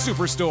Tour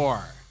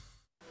Superstore.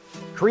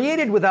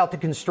 Created without the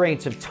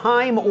constraints of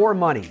time or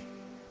money,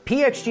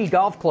 PXG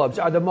golf clubs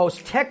are the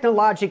most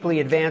technologically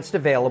advanced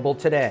available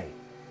today.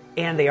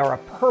 And they are a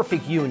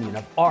perfect union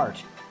of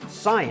art,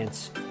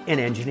 science, and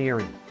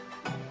engineering.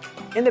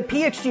 And the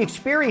PXG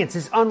experience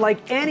is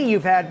unlike any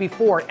you've had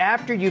before.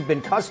 After you've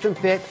been custom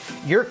fit,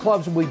 your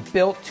clubs will be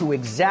built to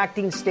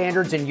exacting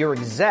standards and your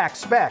exact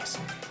specs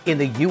in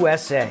the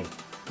USA.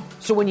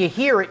 So when you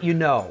hear it, you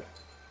know.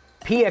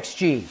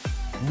 PXG,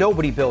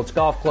 nobody builds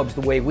golf clubs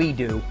the way we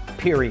do,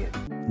 period.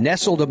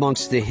 Nestled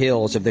amongst the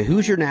hills of the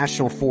Hoosier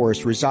National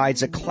Forest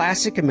resides a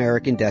classic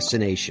American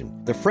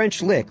destination, the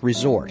French Lick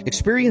Resort.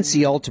 Experience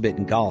the ultimate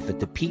in golf at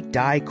the Pete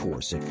Dye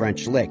course at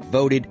French Lick,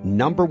 voted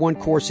 #1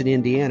 course in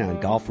Indiana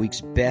on Golf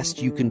Week's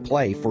Best You Can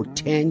Play for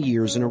 10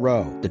 years in a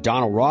row. The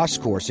Donald Ross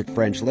course at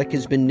French Lick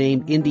has been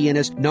named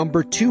Indiana's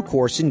 #2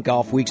 course in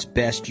Golf Week's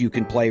Best You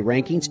Can Play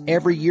rankings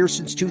every year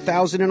since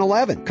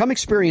 2011. Come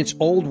experience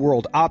old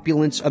world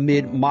opulence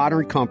amid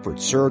modern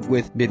comfort, served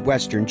with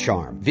Midwestern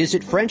charm.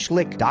 Visit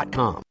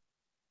FrenchLick.com.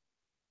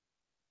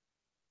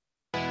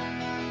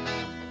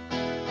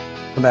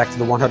 Welcome back to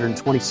the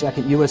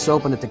 122nd U.S.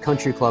 Open at the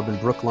Country Club in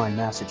Brookline,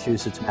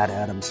 Massachusetts. Matt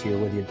Adams here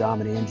with you.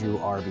 Dom and Andrew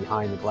are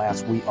behind the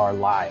glass. We are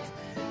live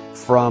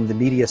from the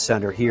Media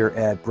Center here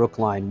at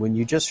Brookline. When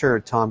you just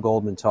heard Tom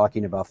Goldman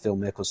talking about Phil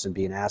Mickelson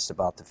being asked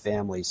about the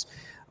families,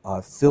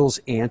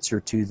 Phil's answer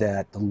to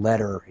that, the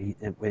letter,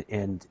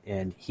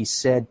 and he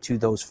said to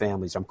those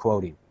families, I'm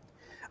quoting,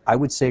 I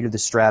would say to the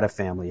Strata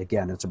family,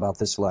 again, it's about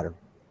this letter,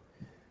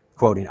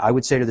 quoting, I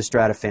would say to the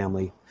Strata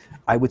family,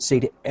 I would say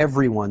to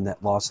everyone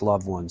that lost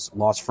loved ones,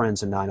 lost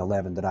friends in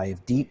 9/11, that I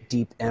have deep,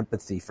 deep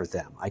empathy for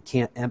them. I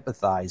can't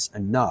empathize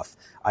enough.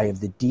 I have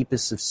the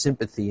deepest of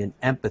sympathy and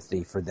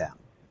empathy for them.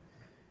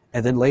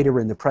 And then later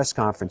in the press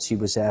conference, he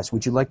was asked,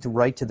 would you like to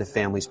write to the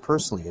families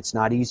personally? It's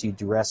not easy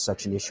to address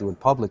such an issue in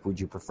public. Would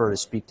you prefer to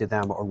speak to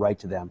them or write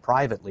to them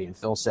privately? And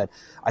Phil said,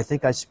 I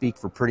think I speak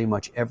for pretty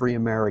much every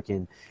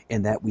American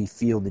in that we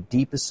feel the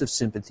deepest of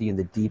sympathy and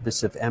the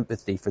deepest of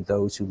empathy for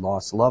those who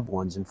lost loved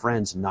ones and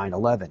friends in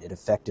 9/11. It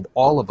affected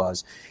all of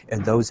us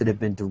and those that have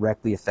been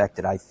directly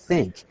affected. I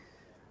think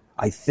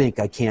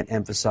I can't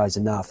emphasize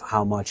enough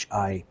how much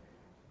I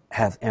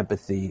have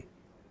empathy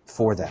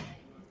for them.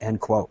 End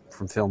quote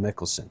from Phil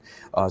Mickelson.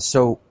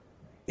 So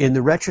in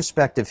the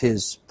retrospect of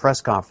his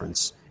press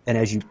conference, and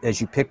as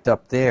you picked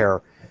up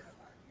there,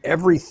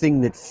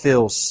 everything that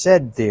Phil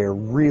said there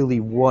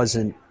really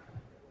wasn't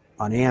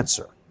an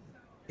answer.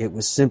 It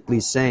was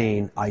simply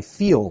saying, I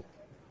feel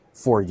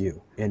for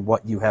you and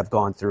what you have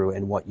gone through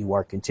and what you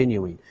are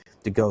continuing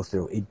to go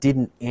through. It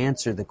didn't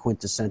answer the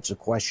quintessential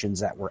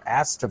questions that were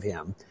asked of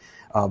him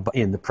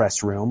in the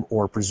press room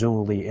or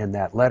presumably in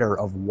that letter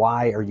of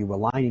why are you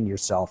aligning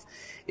yourself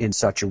in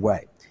such a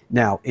way.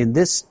 Now, in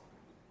this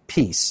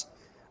piece,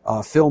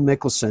 Phil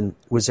Mickelson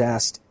was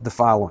asked the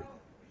following.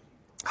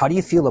 How do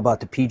you feel about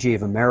the PGA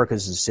of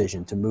America's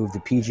decision to move the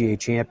PGA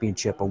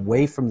Championship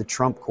away from the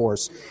Trump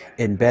course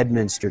in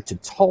Bedminster to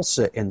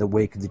Tulsa in the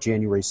wake of the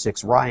January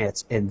 6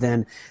 riots? And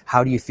then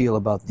how do you feel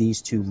about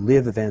these two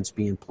LIV events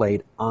being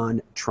played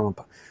on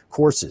Trump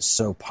courses?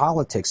 So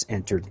politics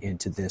entered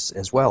into this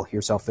as well.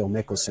 Here's how Phil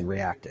Mickelson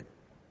reacted.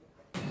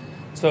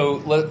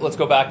 So let's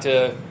go back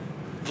to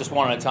just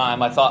one at a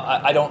time.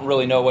 I don't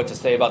really know what to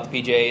say about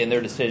the PGA and their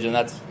decision.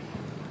 That's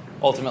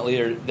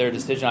ultimately their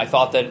decision. I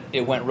thought that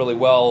it went really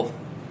well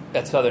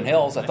at Southern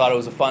Hills. I thought it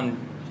was a fun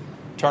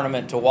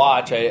tournament to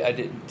watch.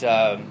 I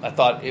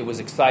thought it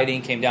was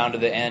exciting, came down to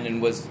the end and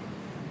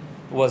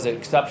was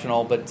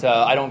exceptional, but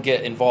I don't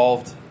get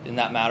involved in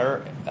that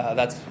matter.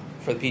 That's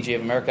for the PGA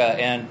of America,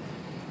 and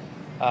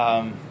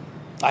I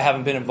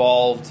haven't been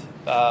involved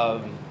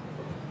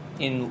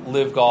in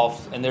LIV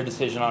Golf and their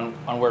decision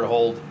on where to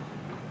hold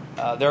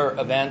their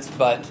events,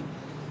 but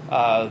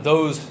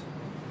those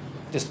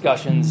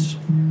discussions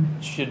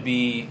should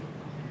be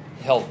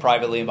held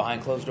privately and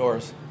behind closed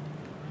doors.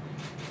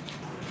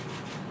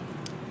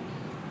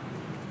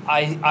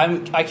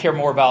 I care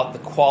more about the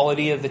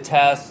quality of the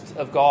test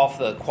of golf,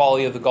 the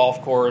quality of the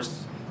golf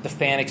course, the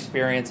fan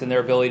experience, and their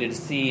ability to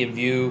see and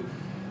view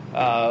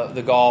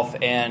the golf,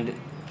 and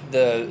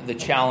the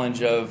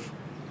challenge of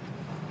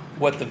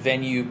what the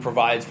venue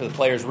provides for the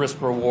players,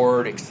 risk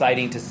reward,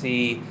 exciting to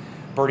see,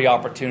 birdie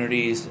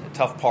opportunities,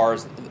 tough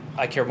pars.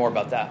 I care more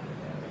about that.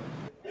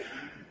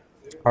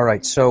 All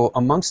right, so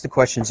amongst the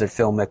questions that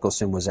Phil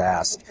Mickelson was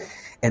asked,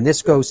 and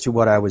this goes to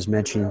what I was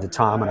mentioning to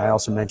Tom, and I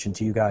also mentioned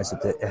to you guys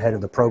at the ahead of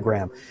the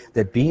program,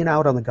 that being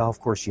out on the golf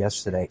course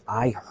yesterday,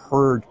 I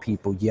heard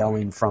people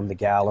yelling from the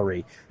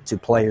gallery to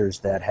players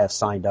that have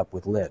signed up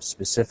with LIV.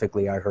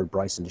 Specifically, I heard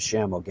Bryson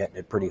DeChambeau getting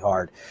it pretty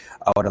hard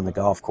out on the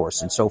golf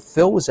course. And so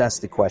Phil was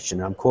asked the question,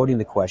 and I'm quoting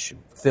the question.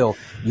 Phil,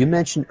 you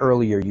mentioned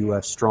earlier you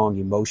have strong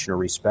emotional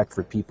respect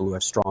for people who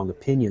have strong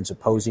opinions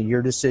opposing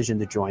your decision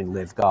to join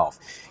LIV Golf.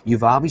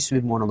 You've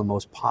obviously been one of the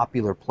most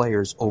popular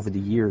players over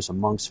the years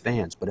amongst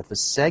fans, but if a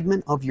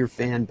segment of your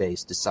fan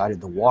base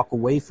decided to walk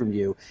away from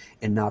you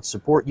and not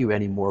support you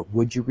anymore,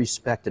 would you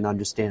respect and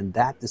understand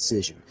that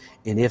decision?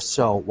 And if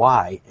so,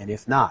 why? And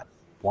if not,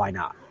 why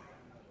not?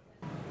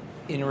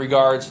 In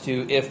regards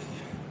to if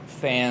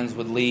fans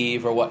would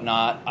leave or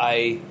whatnot,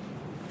 I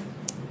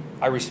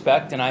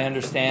respect and I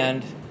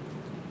understand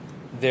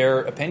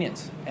their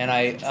opinions, and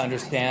I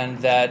understand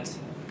that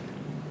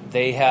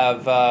they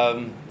have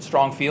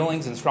strong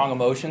feelings and strong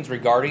emotions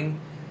regarding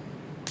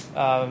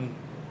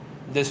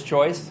this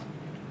choice,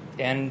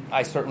 and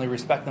I certainly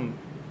respect them.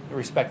 I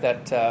respect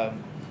that.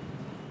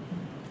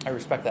 I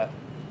respect that.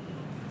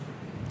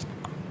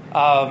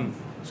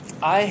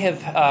 I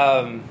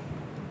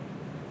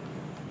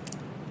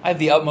have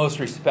the utmost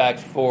respect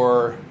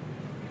for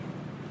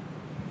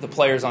the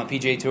players on the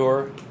PGA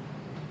Tour.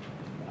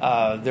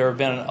 There have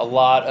been a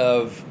lot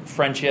of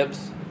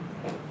friendships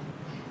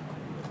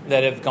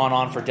that have gone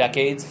on for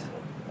decades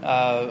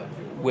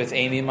with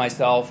Amy and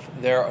myself.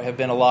 There have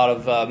been a lot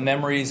of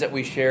memories that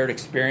we shared,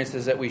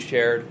 experiences that we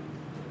shared.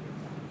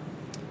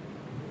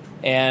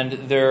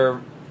 And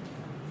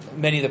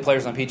many of the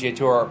players on the PGA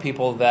Tour are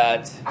people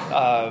that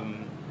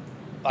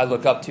I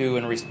look up to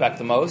and respect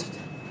the most.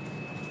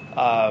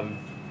 I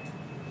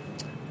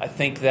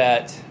think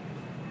that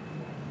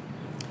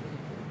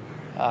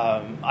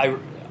I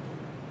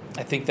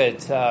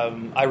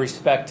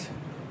respect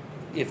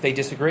if they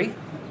disagree.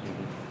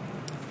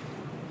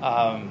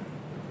 But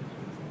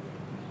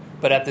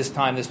at this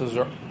time, this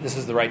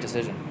is the right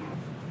decision.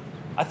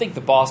 I think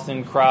the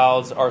Boston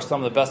crowds are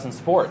some of the best in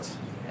sports,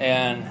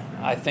 and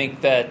I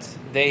think that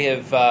they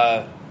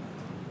have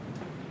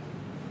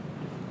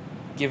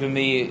given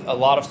me a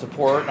lot of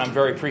support, and I'm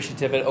very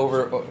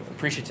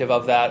appreciative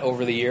of that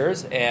over the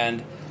years.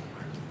 And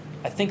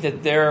I think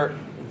that their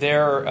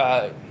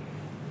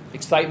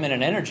excitement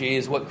and energy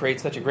is what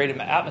creates such a great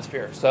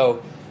atmosphere.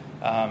 So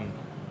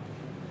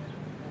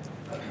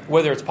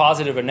whether it's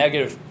positive or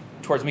negative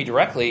towards me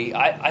directly,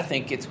 I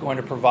think it's going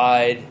to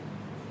provide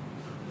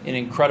an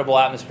incredible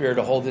atmosphere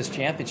to hold this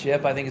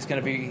championship. I think it's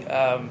going to be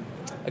a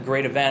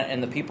great event,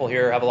 and the people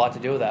here have a lot to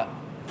do with that.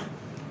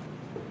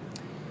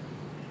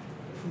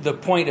 The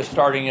point of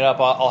starting it up,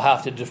 I'll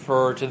have to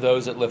defer to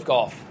those at LIV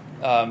Golf.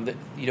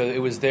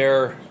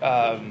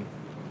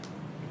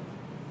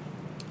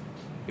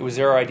 It was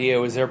their idea,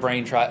 it was their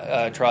brain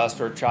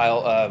trust or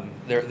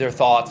their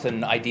thoughts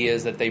and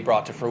ideas that they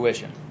brought to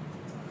fruition.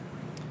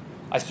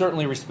 I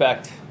certainly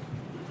respect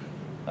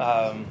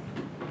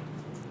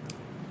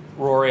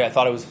Rory. I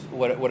thought it was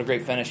what a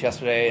great finish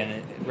yesterday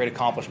and a great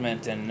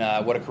accomplishment,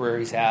 and what a career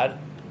he's had.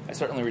 I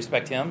certainly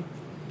respect him.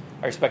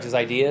 I respect his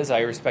ideas.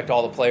 I respect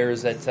all the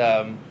players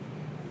that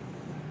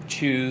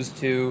choose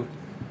to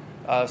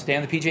stay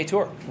on the PGA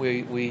Tour.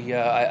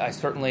 I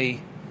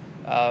certainly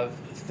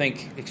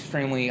think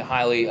extremely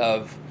highly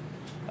of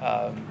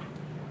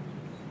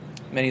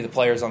many of the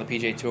players on the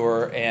PGA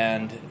Tour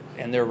and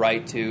their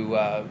right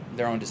to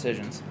their own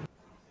decisions.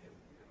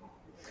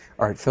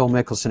 All right, Phil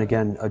Mickelson,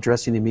 again,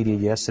 addressing the media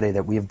yesterday,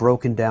 that we have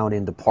broken down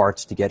into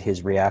parts to get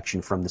his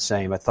reaction from the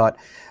same. I thought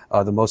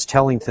the most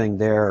telling thing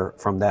there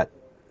from that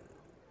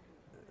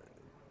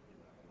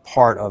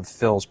part of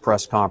Phil's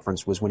press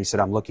conference was when he said,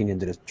 I'm looking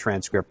into the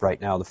transcript right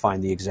now to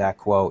find the exact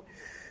quote,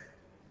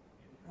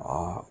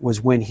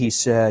 was when he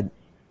said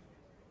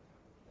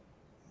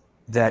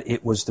that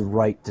it was the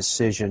right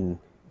decision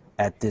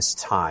at this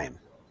time.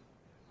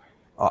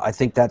 I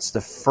think that's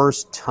the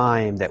first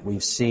time that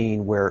we've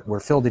seen where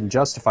Phil didn't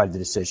justify the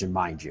decision,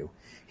 mind you.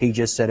 He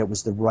just said it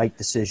was the right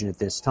decision at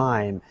this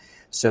time,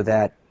 so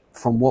that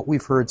from what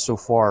we've heard so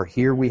far,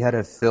 here we had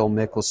a Phil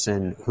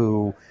Mickelson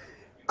who,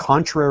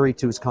 contrary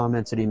to his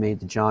comments that he made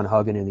to John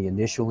Huggan in the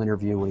initial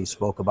interview when he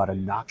spoke about a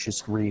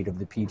noxious greed of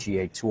the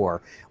PGA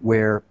Tour,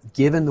 where,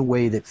 given the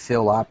way that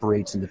Phil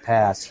operates in the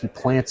past, he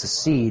plants a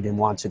seed and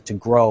wants it to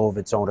grow of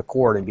its own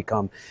accord and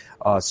become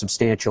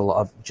substantial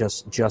of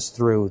just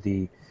through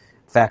the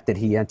fact that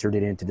he entered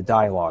it into the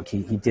dialogue.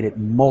 He did it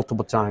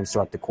multiple times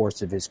throughout the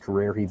course of his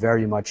career. He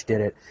very much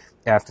did it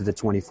after the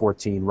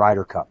 2014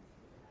 Ryder Cup.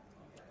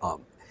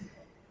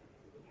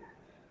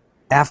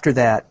 After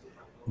that,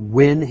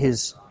 when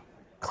his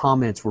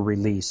comments were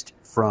released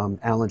from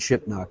Alan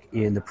Shipnuck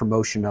in the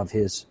promotion of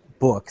his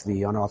book,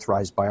 the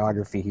unauthorized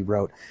biography he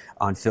wrote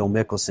on Phil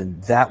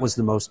Mickelson, that was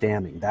the most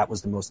damning. That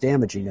was the most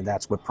damaging, and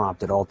that's what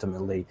prompted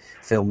ultimately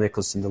Phil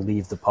Mickelson to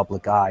leave the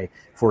public eye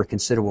for a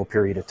considerable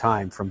period of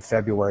time from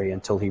February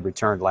until he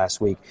returned last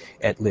week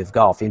at LIV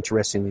Golf.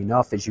 Interestingly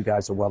enough, as you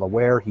guys are well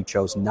aware, he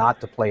chose not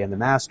to play in the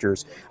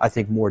Masters. I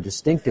think more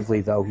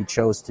distinctively, though, he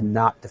chose to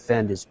not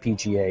defend his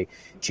PGA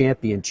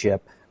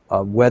championship.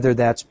 Whether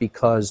that's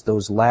because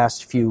those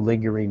last few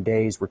lingering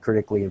days were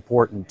critically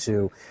important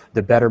to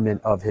the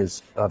betterment of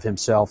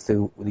himself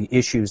through the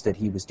issues that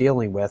he was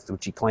dealing with,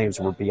 which he claims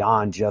were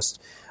beyond just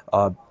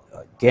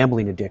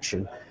gambling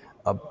addiction.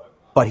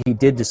 But he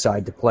did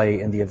decide to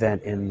play in the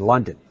event in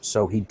London.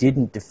 So he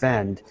didn't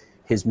defend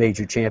his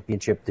major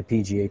championship, the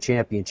PGA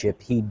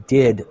Championship. He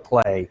did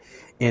play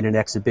in an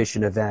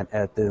exhibition event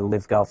at the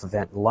LIV Golf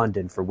event in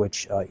London, for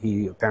which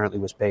he apparently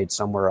was paid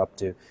somewhere up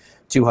to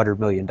 $200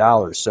 million.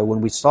 So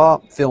when we saw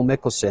Phil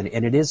Mickelson,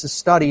 and it is a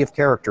study of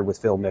character with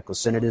Phil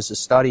Mickelson, it is a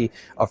study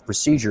of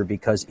procedure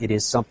because it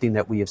is something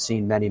that we have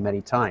seen many, many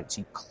times.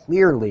 He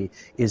clearly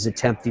is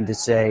attempting to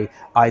say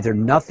either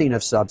nothing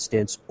of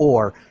substance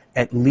or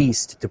at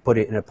least, to put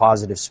it in a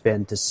positive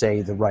spin, to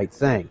say the right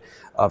thing.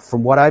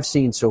 From what I've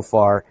seen so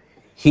far,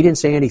 he didn't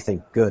say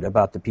anything good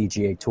about the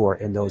PGA Tour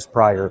in those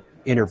prior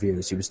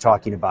interviews. He was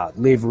talking about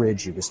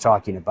leverage. He was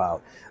talking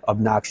about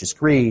obnoxious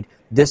greed.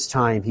 This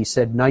time he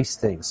said nice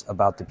things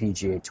about the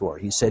PGA Tour.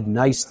 He said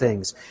nice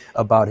things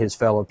about his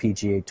fellow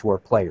PGA Tour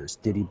players.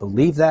 Did he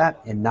believe that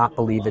and not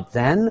believe it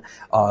then?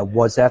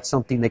 Was that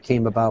something that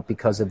came about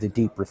because of the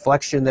deep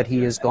reflection that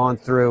he has gone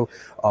through?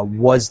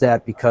 Was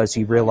that because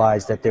he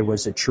realized that there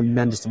was a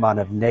tremendous amount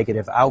of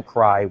negative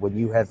outcry when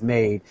you have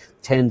made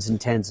tens and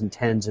tens and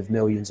tens of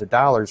millions of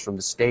dollars from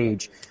the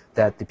stage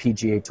that the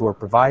PGA Tour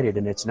provided?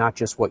 And it's not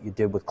just what you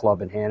did with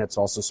club in hand, it's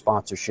also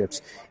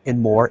sponsorships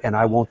and more. And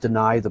I won't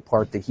deny the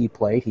part that he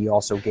played. He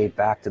also gave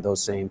back to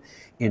those same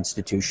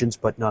institutions.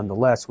 But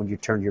nonetheless, when you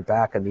turn your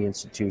back on the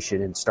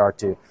institution and start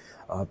to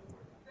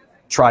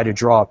try to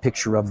draw a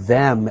picture of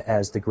them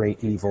as the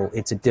great evil,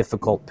 it's a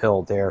difficult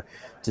pill there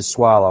to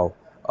swallow.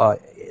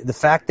 The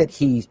fact that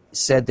he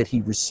said that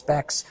he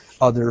respects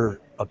other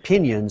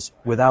opinions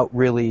without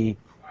really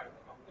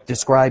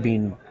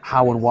describing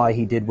how and why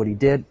he did what he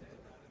did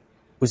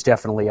was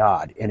definitely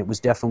odd, and it was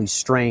definitely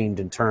strained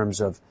in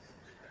terms of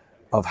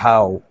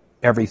how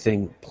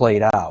everything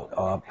played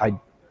out. I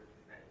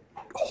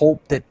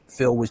hope that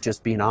Phil was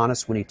just being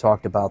honest when he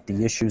talked about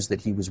the issues that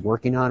he was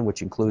working on,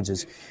 which includes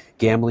his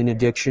gambling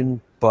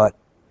addiction, but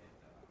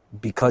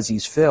because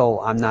he's Phil,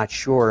 I'm not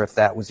sure if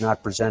that was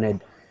not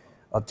presented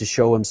to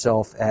show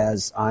himself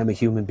as, I'm a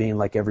human being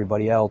like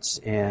everybody else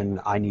and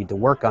I need to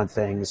work on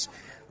things.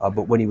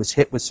 But when he was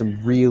hit with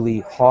some really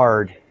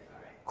hard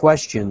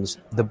questions,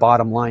 the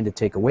bottom line to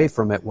take away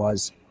from it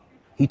was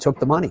he took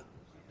the money.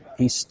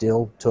 He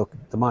still took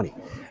the money.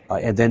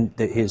 And then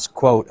his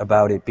quote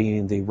about it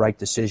being the right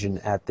decision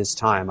at this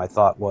time, I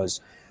thought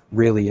was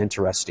really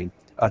interesting.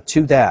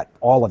 To that,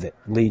 all of it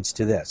leads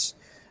to this.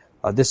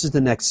 This is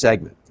the next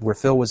segment where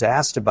Phil was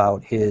asked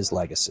about his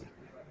legacy.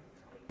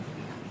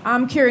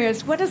 I'm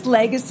curious, what does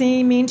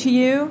legacy mean to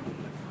you?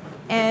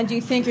 And do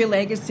you think your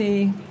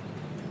legacy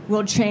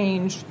will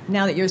change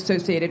now that you're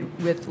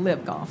associated with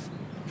LIV Golf?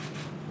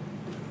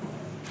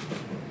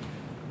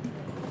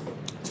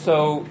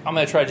 So I'm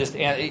going to try to just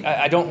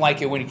I don't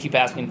like it when you keep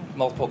asking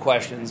multiple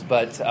questions,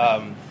 but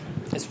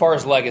as far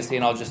as legacy,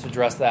 and I'll just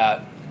address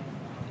that,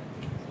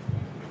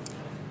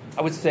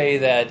 I would say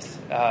that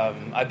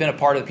I've been a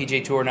part of the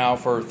PGA Tour now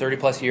for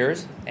 30-plus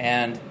years,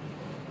 and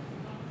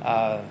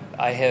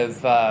I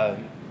have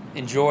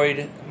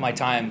enjoyed my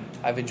time.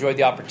 I've enjoyed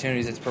the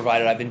opportunities it's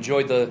provided. I've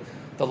enjoyed the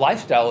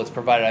lifestyle it's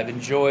provided. I've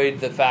enjoyed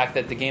the fact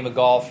that the game of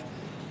golf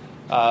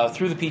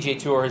through the PGA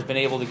Tour has been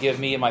able to give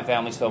me and my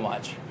family so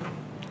much.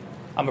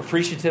 I'm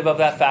appreciative of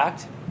that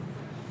fact.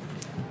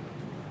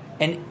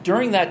 And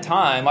during that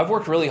time, I've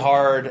worked really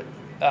hard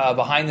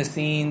behind the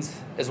scenes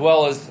as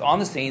well as on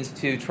the scenes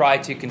to try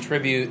to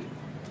contribute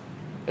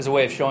as a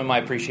way of showing my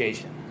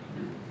appreciation.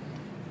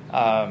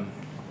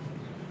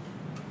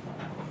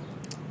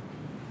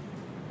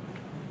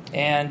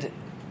 And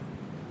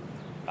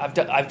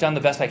I've done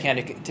the best I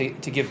can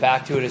to give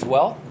back to it as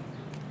well.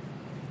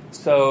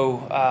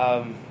 So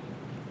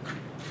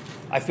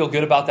I feel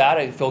good about that.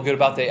 I feel good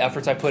about the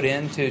efforts I put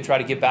in to try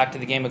to give back to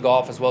the game of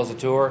golf as well as the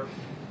tour.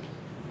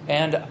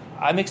 And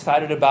I'm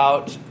excited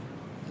about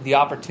the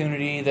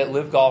opportunity that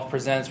LIV Golf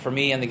presents for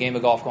me and the game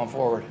of golf going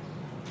forward.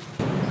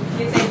 Do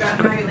you think about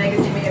how your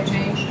legacy may have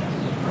changed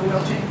or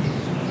will change?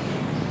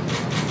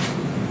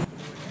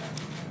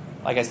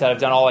 Like I said, I've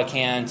done all I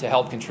can to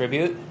help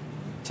contribute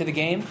to the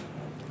game,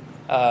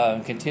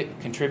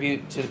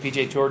 contribute to the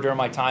PGA Tour during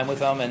my time with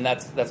them, and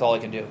that's all I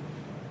can do.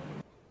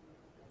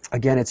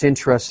 Again, it's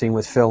interesting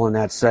with Phil in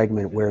that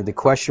segment where the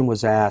question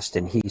was asked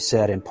and he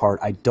said in part,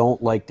 I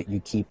don't like that you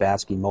keep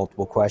asking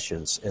multiple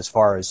questions. As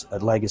far as a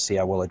legacy,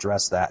 I will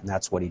address that, and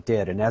that's what he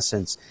did. In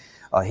essence,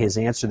 his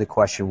answer to the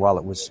question, while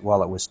it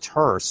was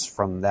terse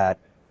from that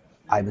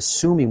I'm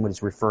assuming what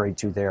he's referring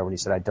to there when he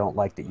said, I don't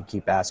like that you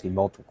keep asking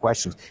multiple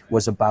questions,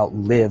 was about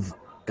LIV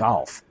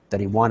Golf, that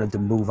he wanted to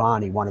move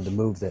on. He wanted to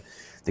move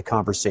the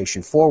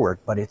conversation forward.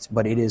 But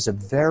it is a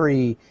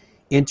very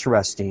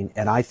interesting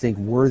and I think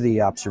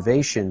worthy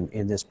observation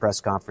in this press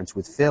conference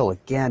with Phil.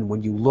 Again,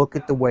 when you look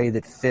at the way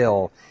that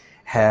Phil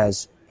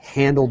has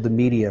handled the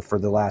media for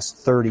the last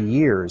 30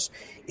 years,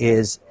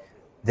 is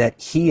that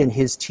he and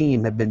his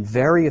team have been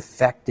very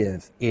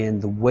effective in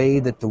the way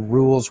that the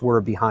rules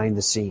were behind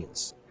the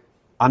scenes.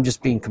 I'm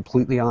just being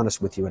completely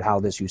honest with you at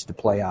how this used to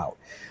play out.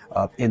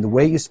 And the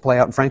way it used to play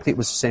out, and frankly it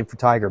was the same for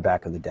Tiger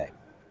back in the day,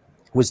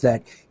 was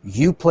that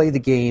you play the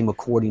game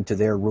according to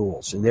their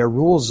rules. And their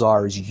rules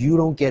is you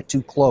don't get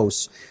too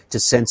close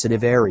to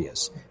sensitive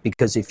areas.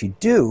 Because if you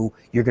do,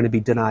 you're going to be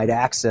denied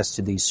access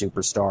to these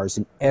superstars,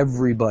 and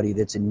everybody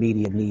that's in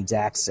media needs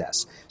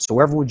access.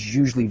 So everyone's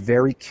usually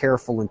very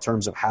careful in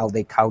terms of how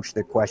they couch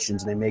their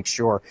questions, and they make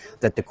sure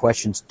that the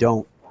questions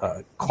don't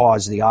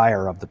cause the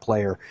ire of the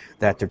player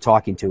that they're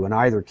talking to in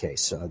either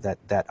case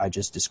that I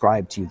just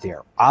described to you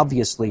there.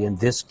 Obviously, in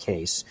this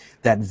case,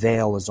 that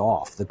veil is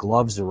off. The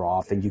gloves are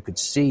off, and you could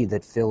see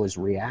that Phil is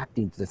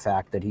reacting to the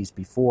fact that he's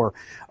before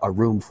a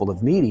room full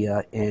of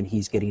media, and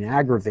he's getting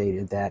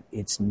aggravated that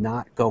it's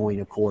not going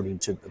according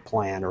to the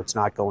plan, or it's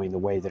not going the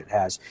way that it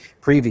has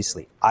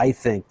previously. I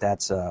think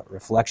that's a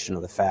reflection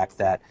of the fact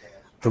that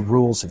the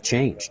rules have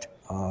changed.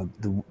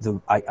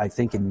 I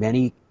think in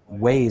many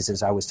ways,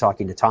 as I was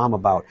talking to Tom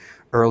about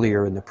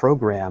earlier in the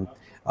program,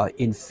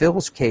 in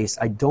Phil's case,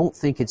 I don't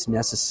think it's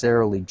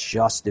necessarily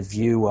just a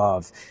view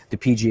of the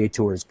PGA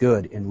Tour is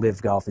good and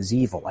LIV Golf is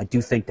evil. I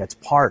do think that's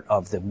part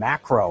of the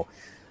macro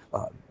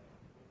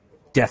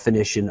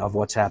definition of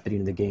what's happening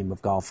in the game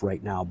of golf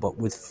right now. But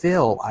with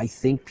Phil, I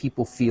think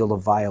people feel a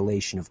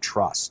violation of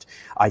trust.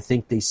 I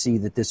think they see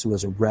that this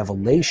was a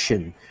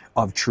revelation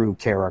of true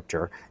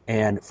character.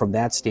 And from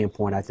that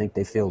standpoint, I think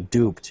they feel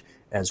duped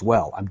as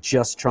well. I'm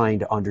just trying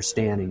to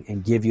understand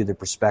and give you the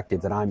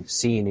perspective that I'm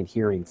seeing and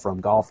hearing from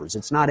golfers.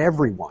 It's not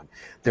everyone.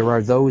 There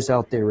are those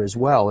out there as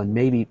well, and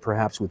maybe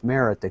perhaps with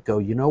merit, that go,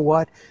 you know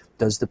what?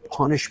 Does the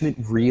punishment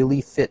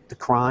really fit the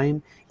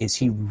crime? Is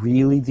he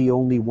really the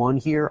only one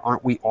here?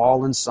 Aren't we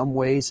all in some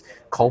ways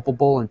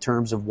culpable in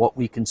terms of what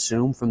we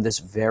consume from this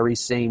very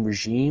same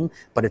regime?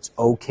 But it's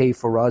okay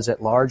for us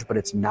at large, but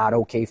it's not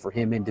okay for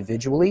him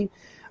individually.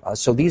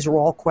 So these are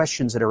all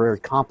questions that are very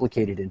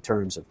complicated in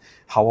terms of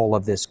how all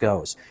of this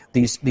goes.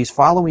 These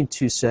following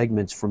two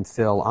segments from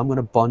Phil, I'm going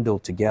to bundle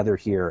together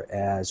here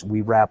as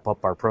we wrap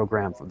up our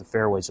program from the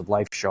Fairways of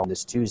Life show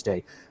this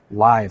Tuesday,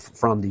 live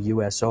from the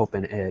U.S.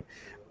 Open at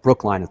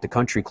Brookline at the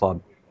Country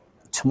Club.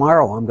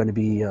 Tomorrow I'm going to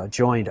be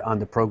joined on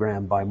the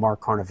program by Mark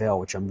Carnevale,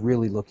 which I'm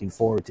really looking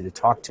forward to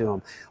talk to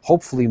him,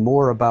 hopefully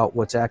more about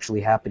what's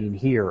actually happening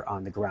here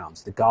on the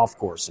grounds, the golf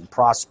course and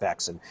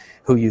prospects, and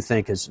who you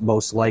think is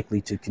most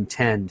likely to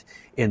contend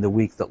in the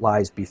week that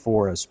lies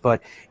before us.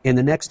 But in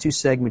the next two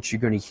segments you're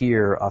going to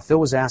hear, Phil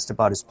was asked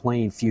about his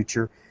playing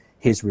future,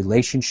 his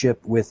relationship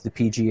with the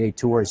PGA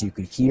Tour. As you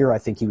could hear, I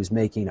think he was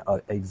making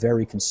a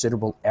very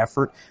considerable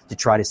effort to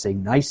try to say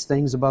nice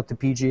things about the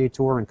PGA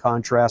Tour, in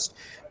contrast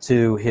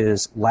to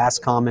his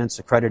last comments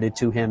accredited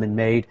to him and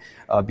made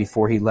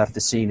before he left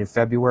the scene in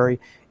February.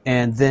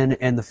 And then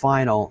in the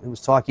final, he was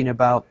talking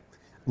about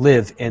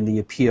LIV and the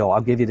appeal. I'll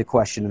give you the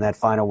question in that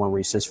final one where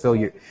he says,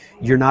 Phil,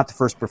 you're not the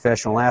first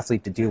professional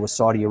athlete to deal with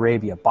Saudi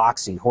Arabia,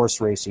 boxing, horse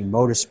racing,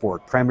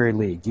 motorsport, Premier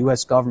League,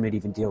 U.S. government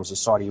even deals with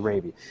Saudi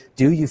Arabia.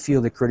 Do you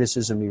feel the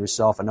criticism of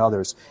yourself and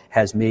others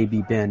has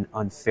maybe been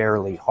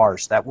unfairly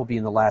harsh? That will be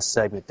in the last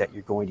segment that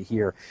you're going to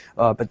hear.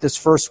 But this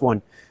first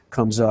one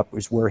comes up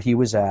is where he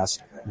was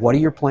asked, what are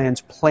your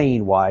plans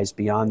playing-wise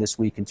beyond this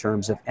week in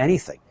terms of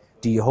anything?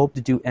 Do you hope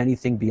to do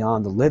anything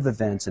beyond the LIV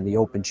events and the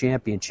Open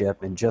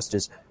Championship? And just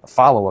as a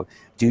follow-up,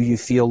 do you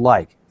feel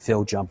like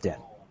Phil jumped in?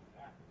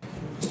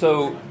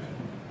 So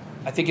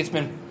I think it's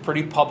been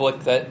pretty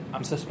public that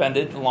I'm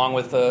suspended along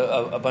with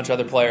a bunch of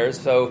other players.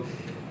 So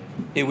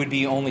it would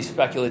be only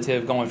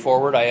speculative going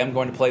forward. I am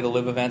going to play the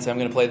LIV events. I'm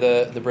going to play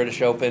the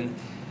British Open.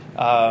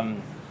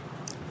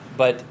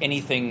 But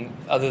anything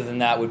other than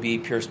that would be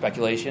pure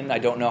speculation. I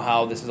don't know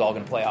how this is all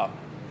going to play out.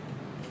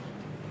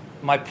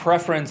 My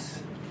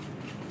preference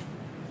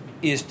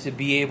is to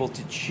be able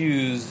to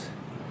choose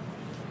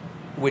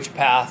which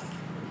path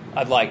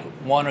I'd like,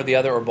 one or the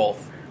other or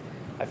both.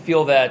 I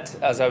feel that,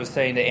 as I was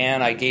saying to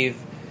Ann, I gave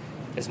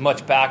as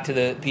much back to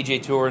the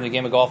PGA Tour and the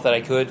game of golf that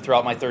I could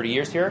throughout my 30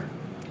 years here.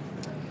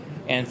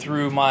 And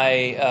through my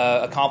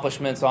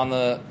accomplishments on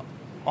the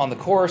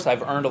course,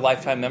 I've earned a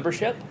lifetime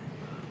membership.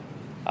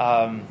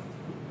 I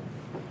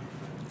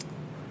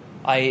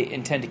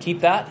intend to keep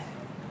that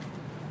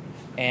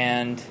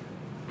and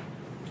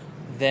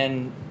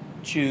then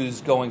choose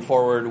going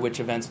forward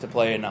which events to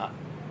play and not.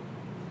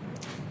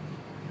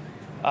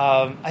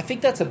 I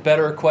think that's a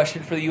better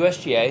question for the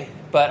USGA,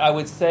 but I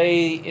would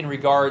say in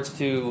regards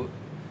to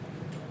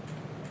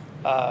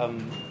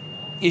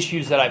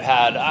issues that I've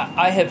had,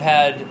 I have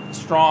had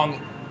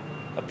strong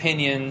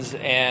opinions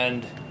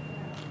and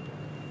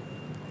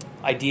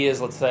ideas,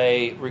 let's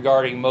say,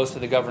 regarding most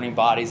of the governing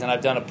bodies, and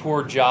I've done a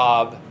poor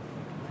job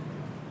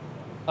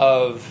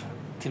of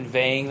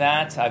conveying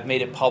that. I've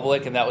made it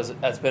public, and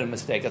that's been a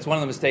mistake. That's one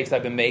of the mistakes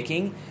I've been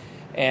making,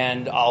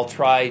 and I'll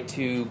try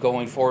to,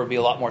 going forward, be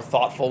a lot more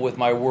thoughtful with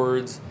my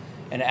words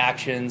and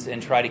actions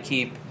and try to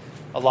keep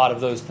a lot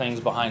of those things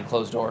behind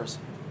closed doors.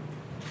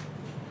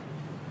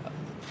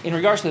 In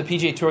regards to the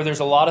PGA Tour, there's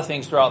a lot of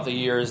things throughout the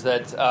years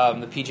that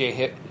the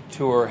PGA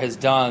Tour has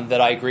done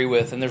that I agree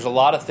with, and there's a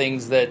lot of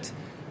things that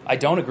I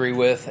don't agree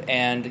with,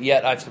 and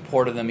yet I've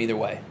supported them either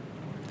way.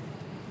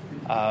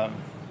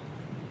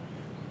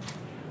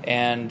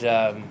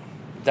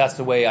 That's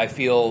the way I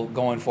feel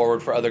going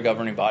forward for other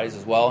governing bodies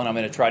as well, and I'm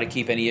going to try to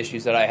keep any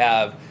issues that I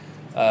have,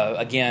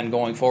 again,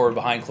 going forward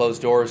behind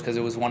closed doors, because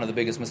it was one of the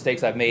biggest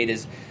mistakes I've made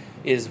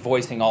is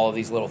voicing all of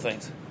these little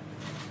things.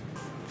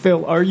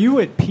 Phil, are you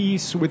at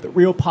peace with the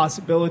real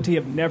possibility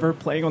of never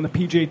playing on the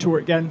PGA Tour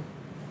again?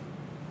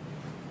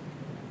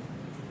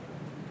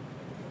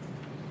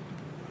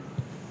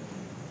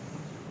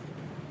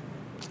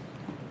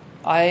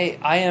 I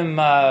am,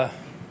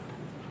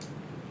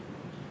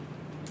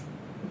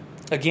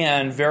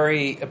 again,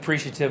 very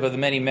appreciative of the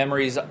many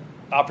memories,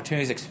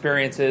 opportunities,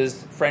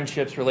 experiences,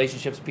 friendships,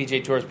 relationships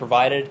PGA Tour has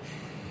provided,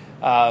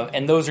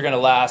 and those are going to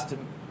last.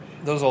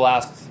 Those will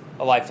last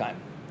a lifetime.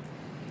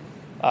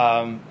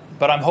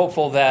 But I'm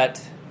hopeful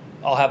that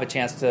I'll have a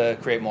chance to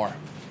create more.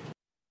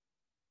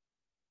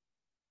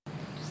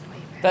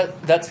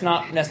 That's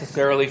not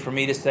necessarily for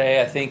me to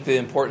say. I think the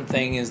important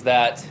thing is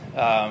that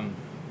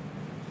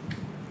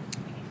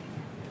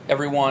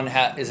everyone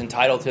is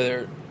entitled to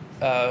their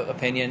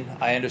opinion.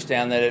 I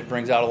understand that it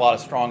brings out a lot of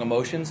strong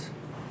emotions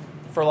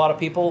for a lot of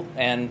people,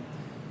 and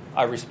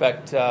I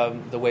respect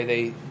the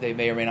way they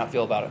may or may not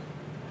feel about it.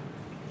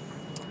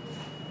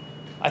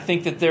 I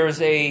think that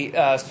there's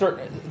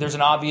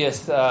an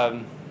obvious,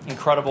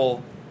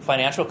 incredible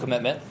financial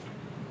commitment,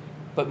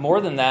 but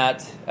more than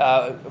that,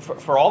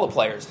 for all the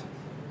players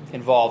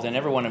involved and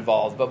everyone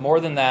involved. But more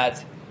than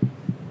that,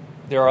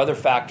 there are other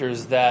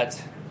factors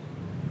that,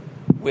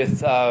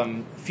 with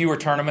fewer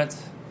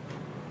tournaments,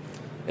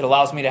 it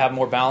allows me to have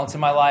more balance in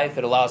my life.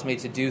 It allows me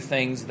to do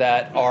things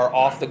that are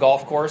off the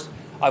golf course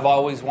I've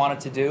always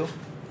wanted to do,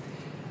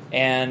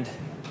 and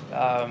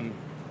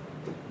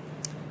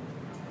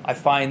I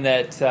find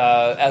that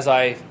as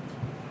I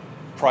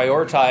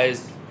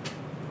prioritize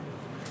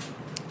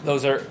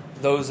those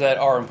that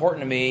are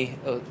important to me,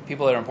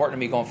 people that are important to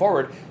me going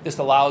forward, this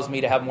allows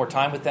me to have more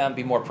time with them,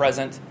 be more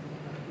present,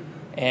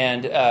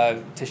 and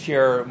to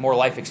share more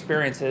life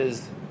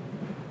experiences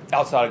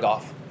outside of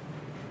golf.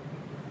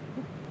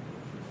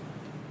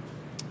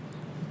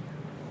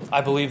 I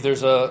believe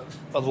there's a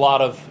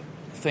lot of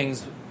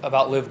things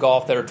about LIV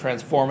Golf that are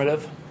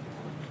transformative.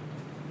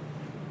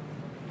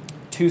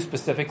 Two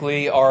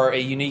specifically are a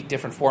unique,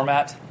 different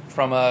format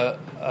from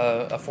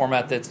a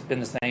format that's been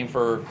the same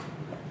for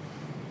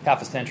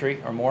half a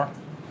century or more.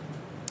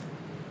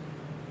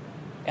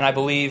 And I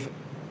believe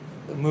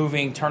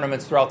moving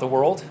tournaments throughout the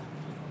world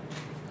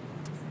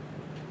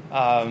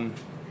and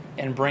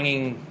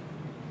bringing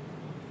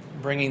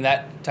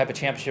that type of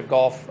championship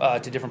golf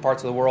to different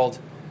parts of the world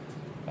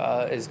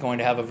is going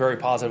to have a very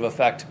positive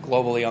effect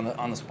globally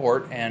on the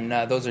sport. And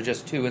those are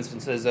just two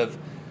instances of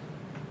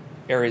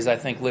areas I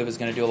think LIV is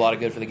going to do a lot of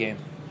good for the game.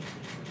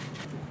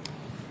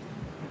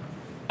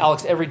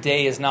 Alex, every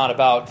day is not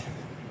about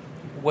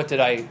what did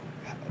I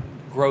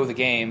grow the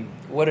game.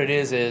 What it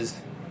is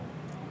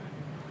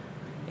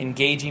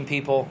engaging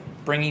people,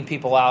 bringing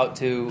people out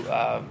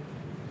to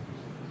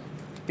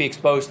be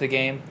exposed to the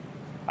game.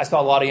 I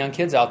saw a lot of young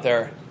kids out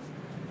there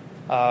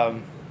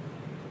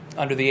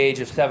under the age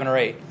of 7 or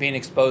 8 being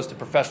exposed to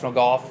professional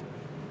golf.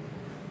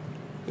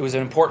 It was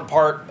an important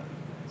part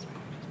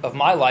of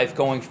my life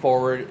going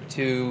forward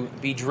to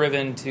be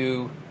driven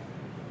to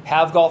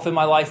have golf in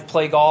my life,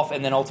 play golf,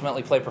 and then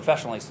ultimately play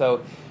professionally.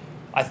 So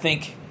I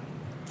think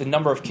the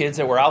number of kids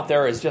that were out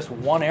there is just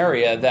one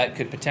area that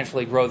could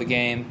potentially grow the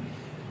game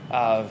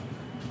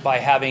by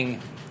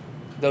having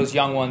those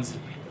young ones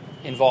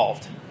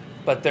involved.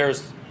 But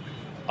there's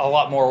a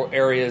lot more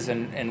areas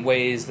and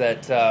ways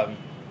that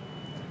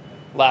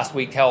last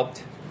week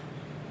helped,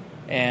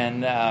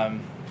 and I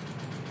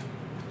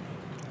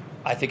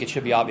think it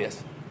should be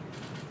obvious.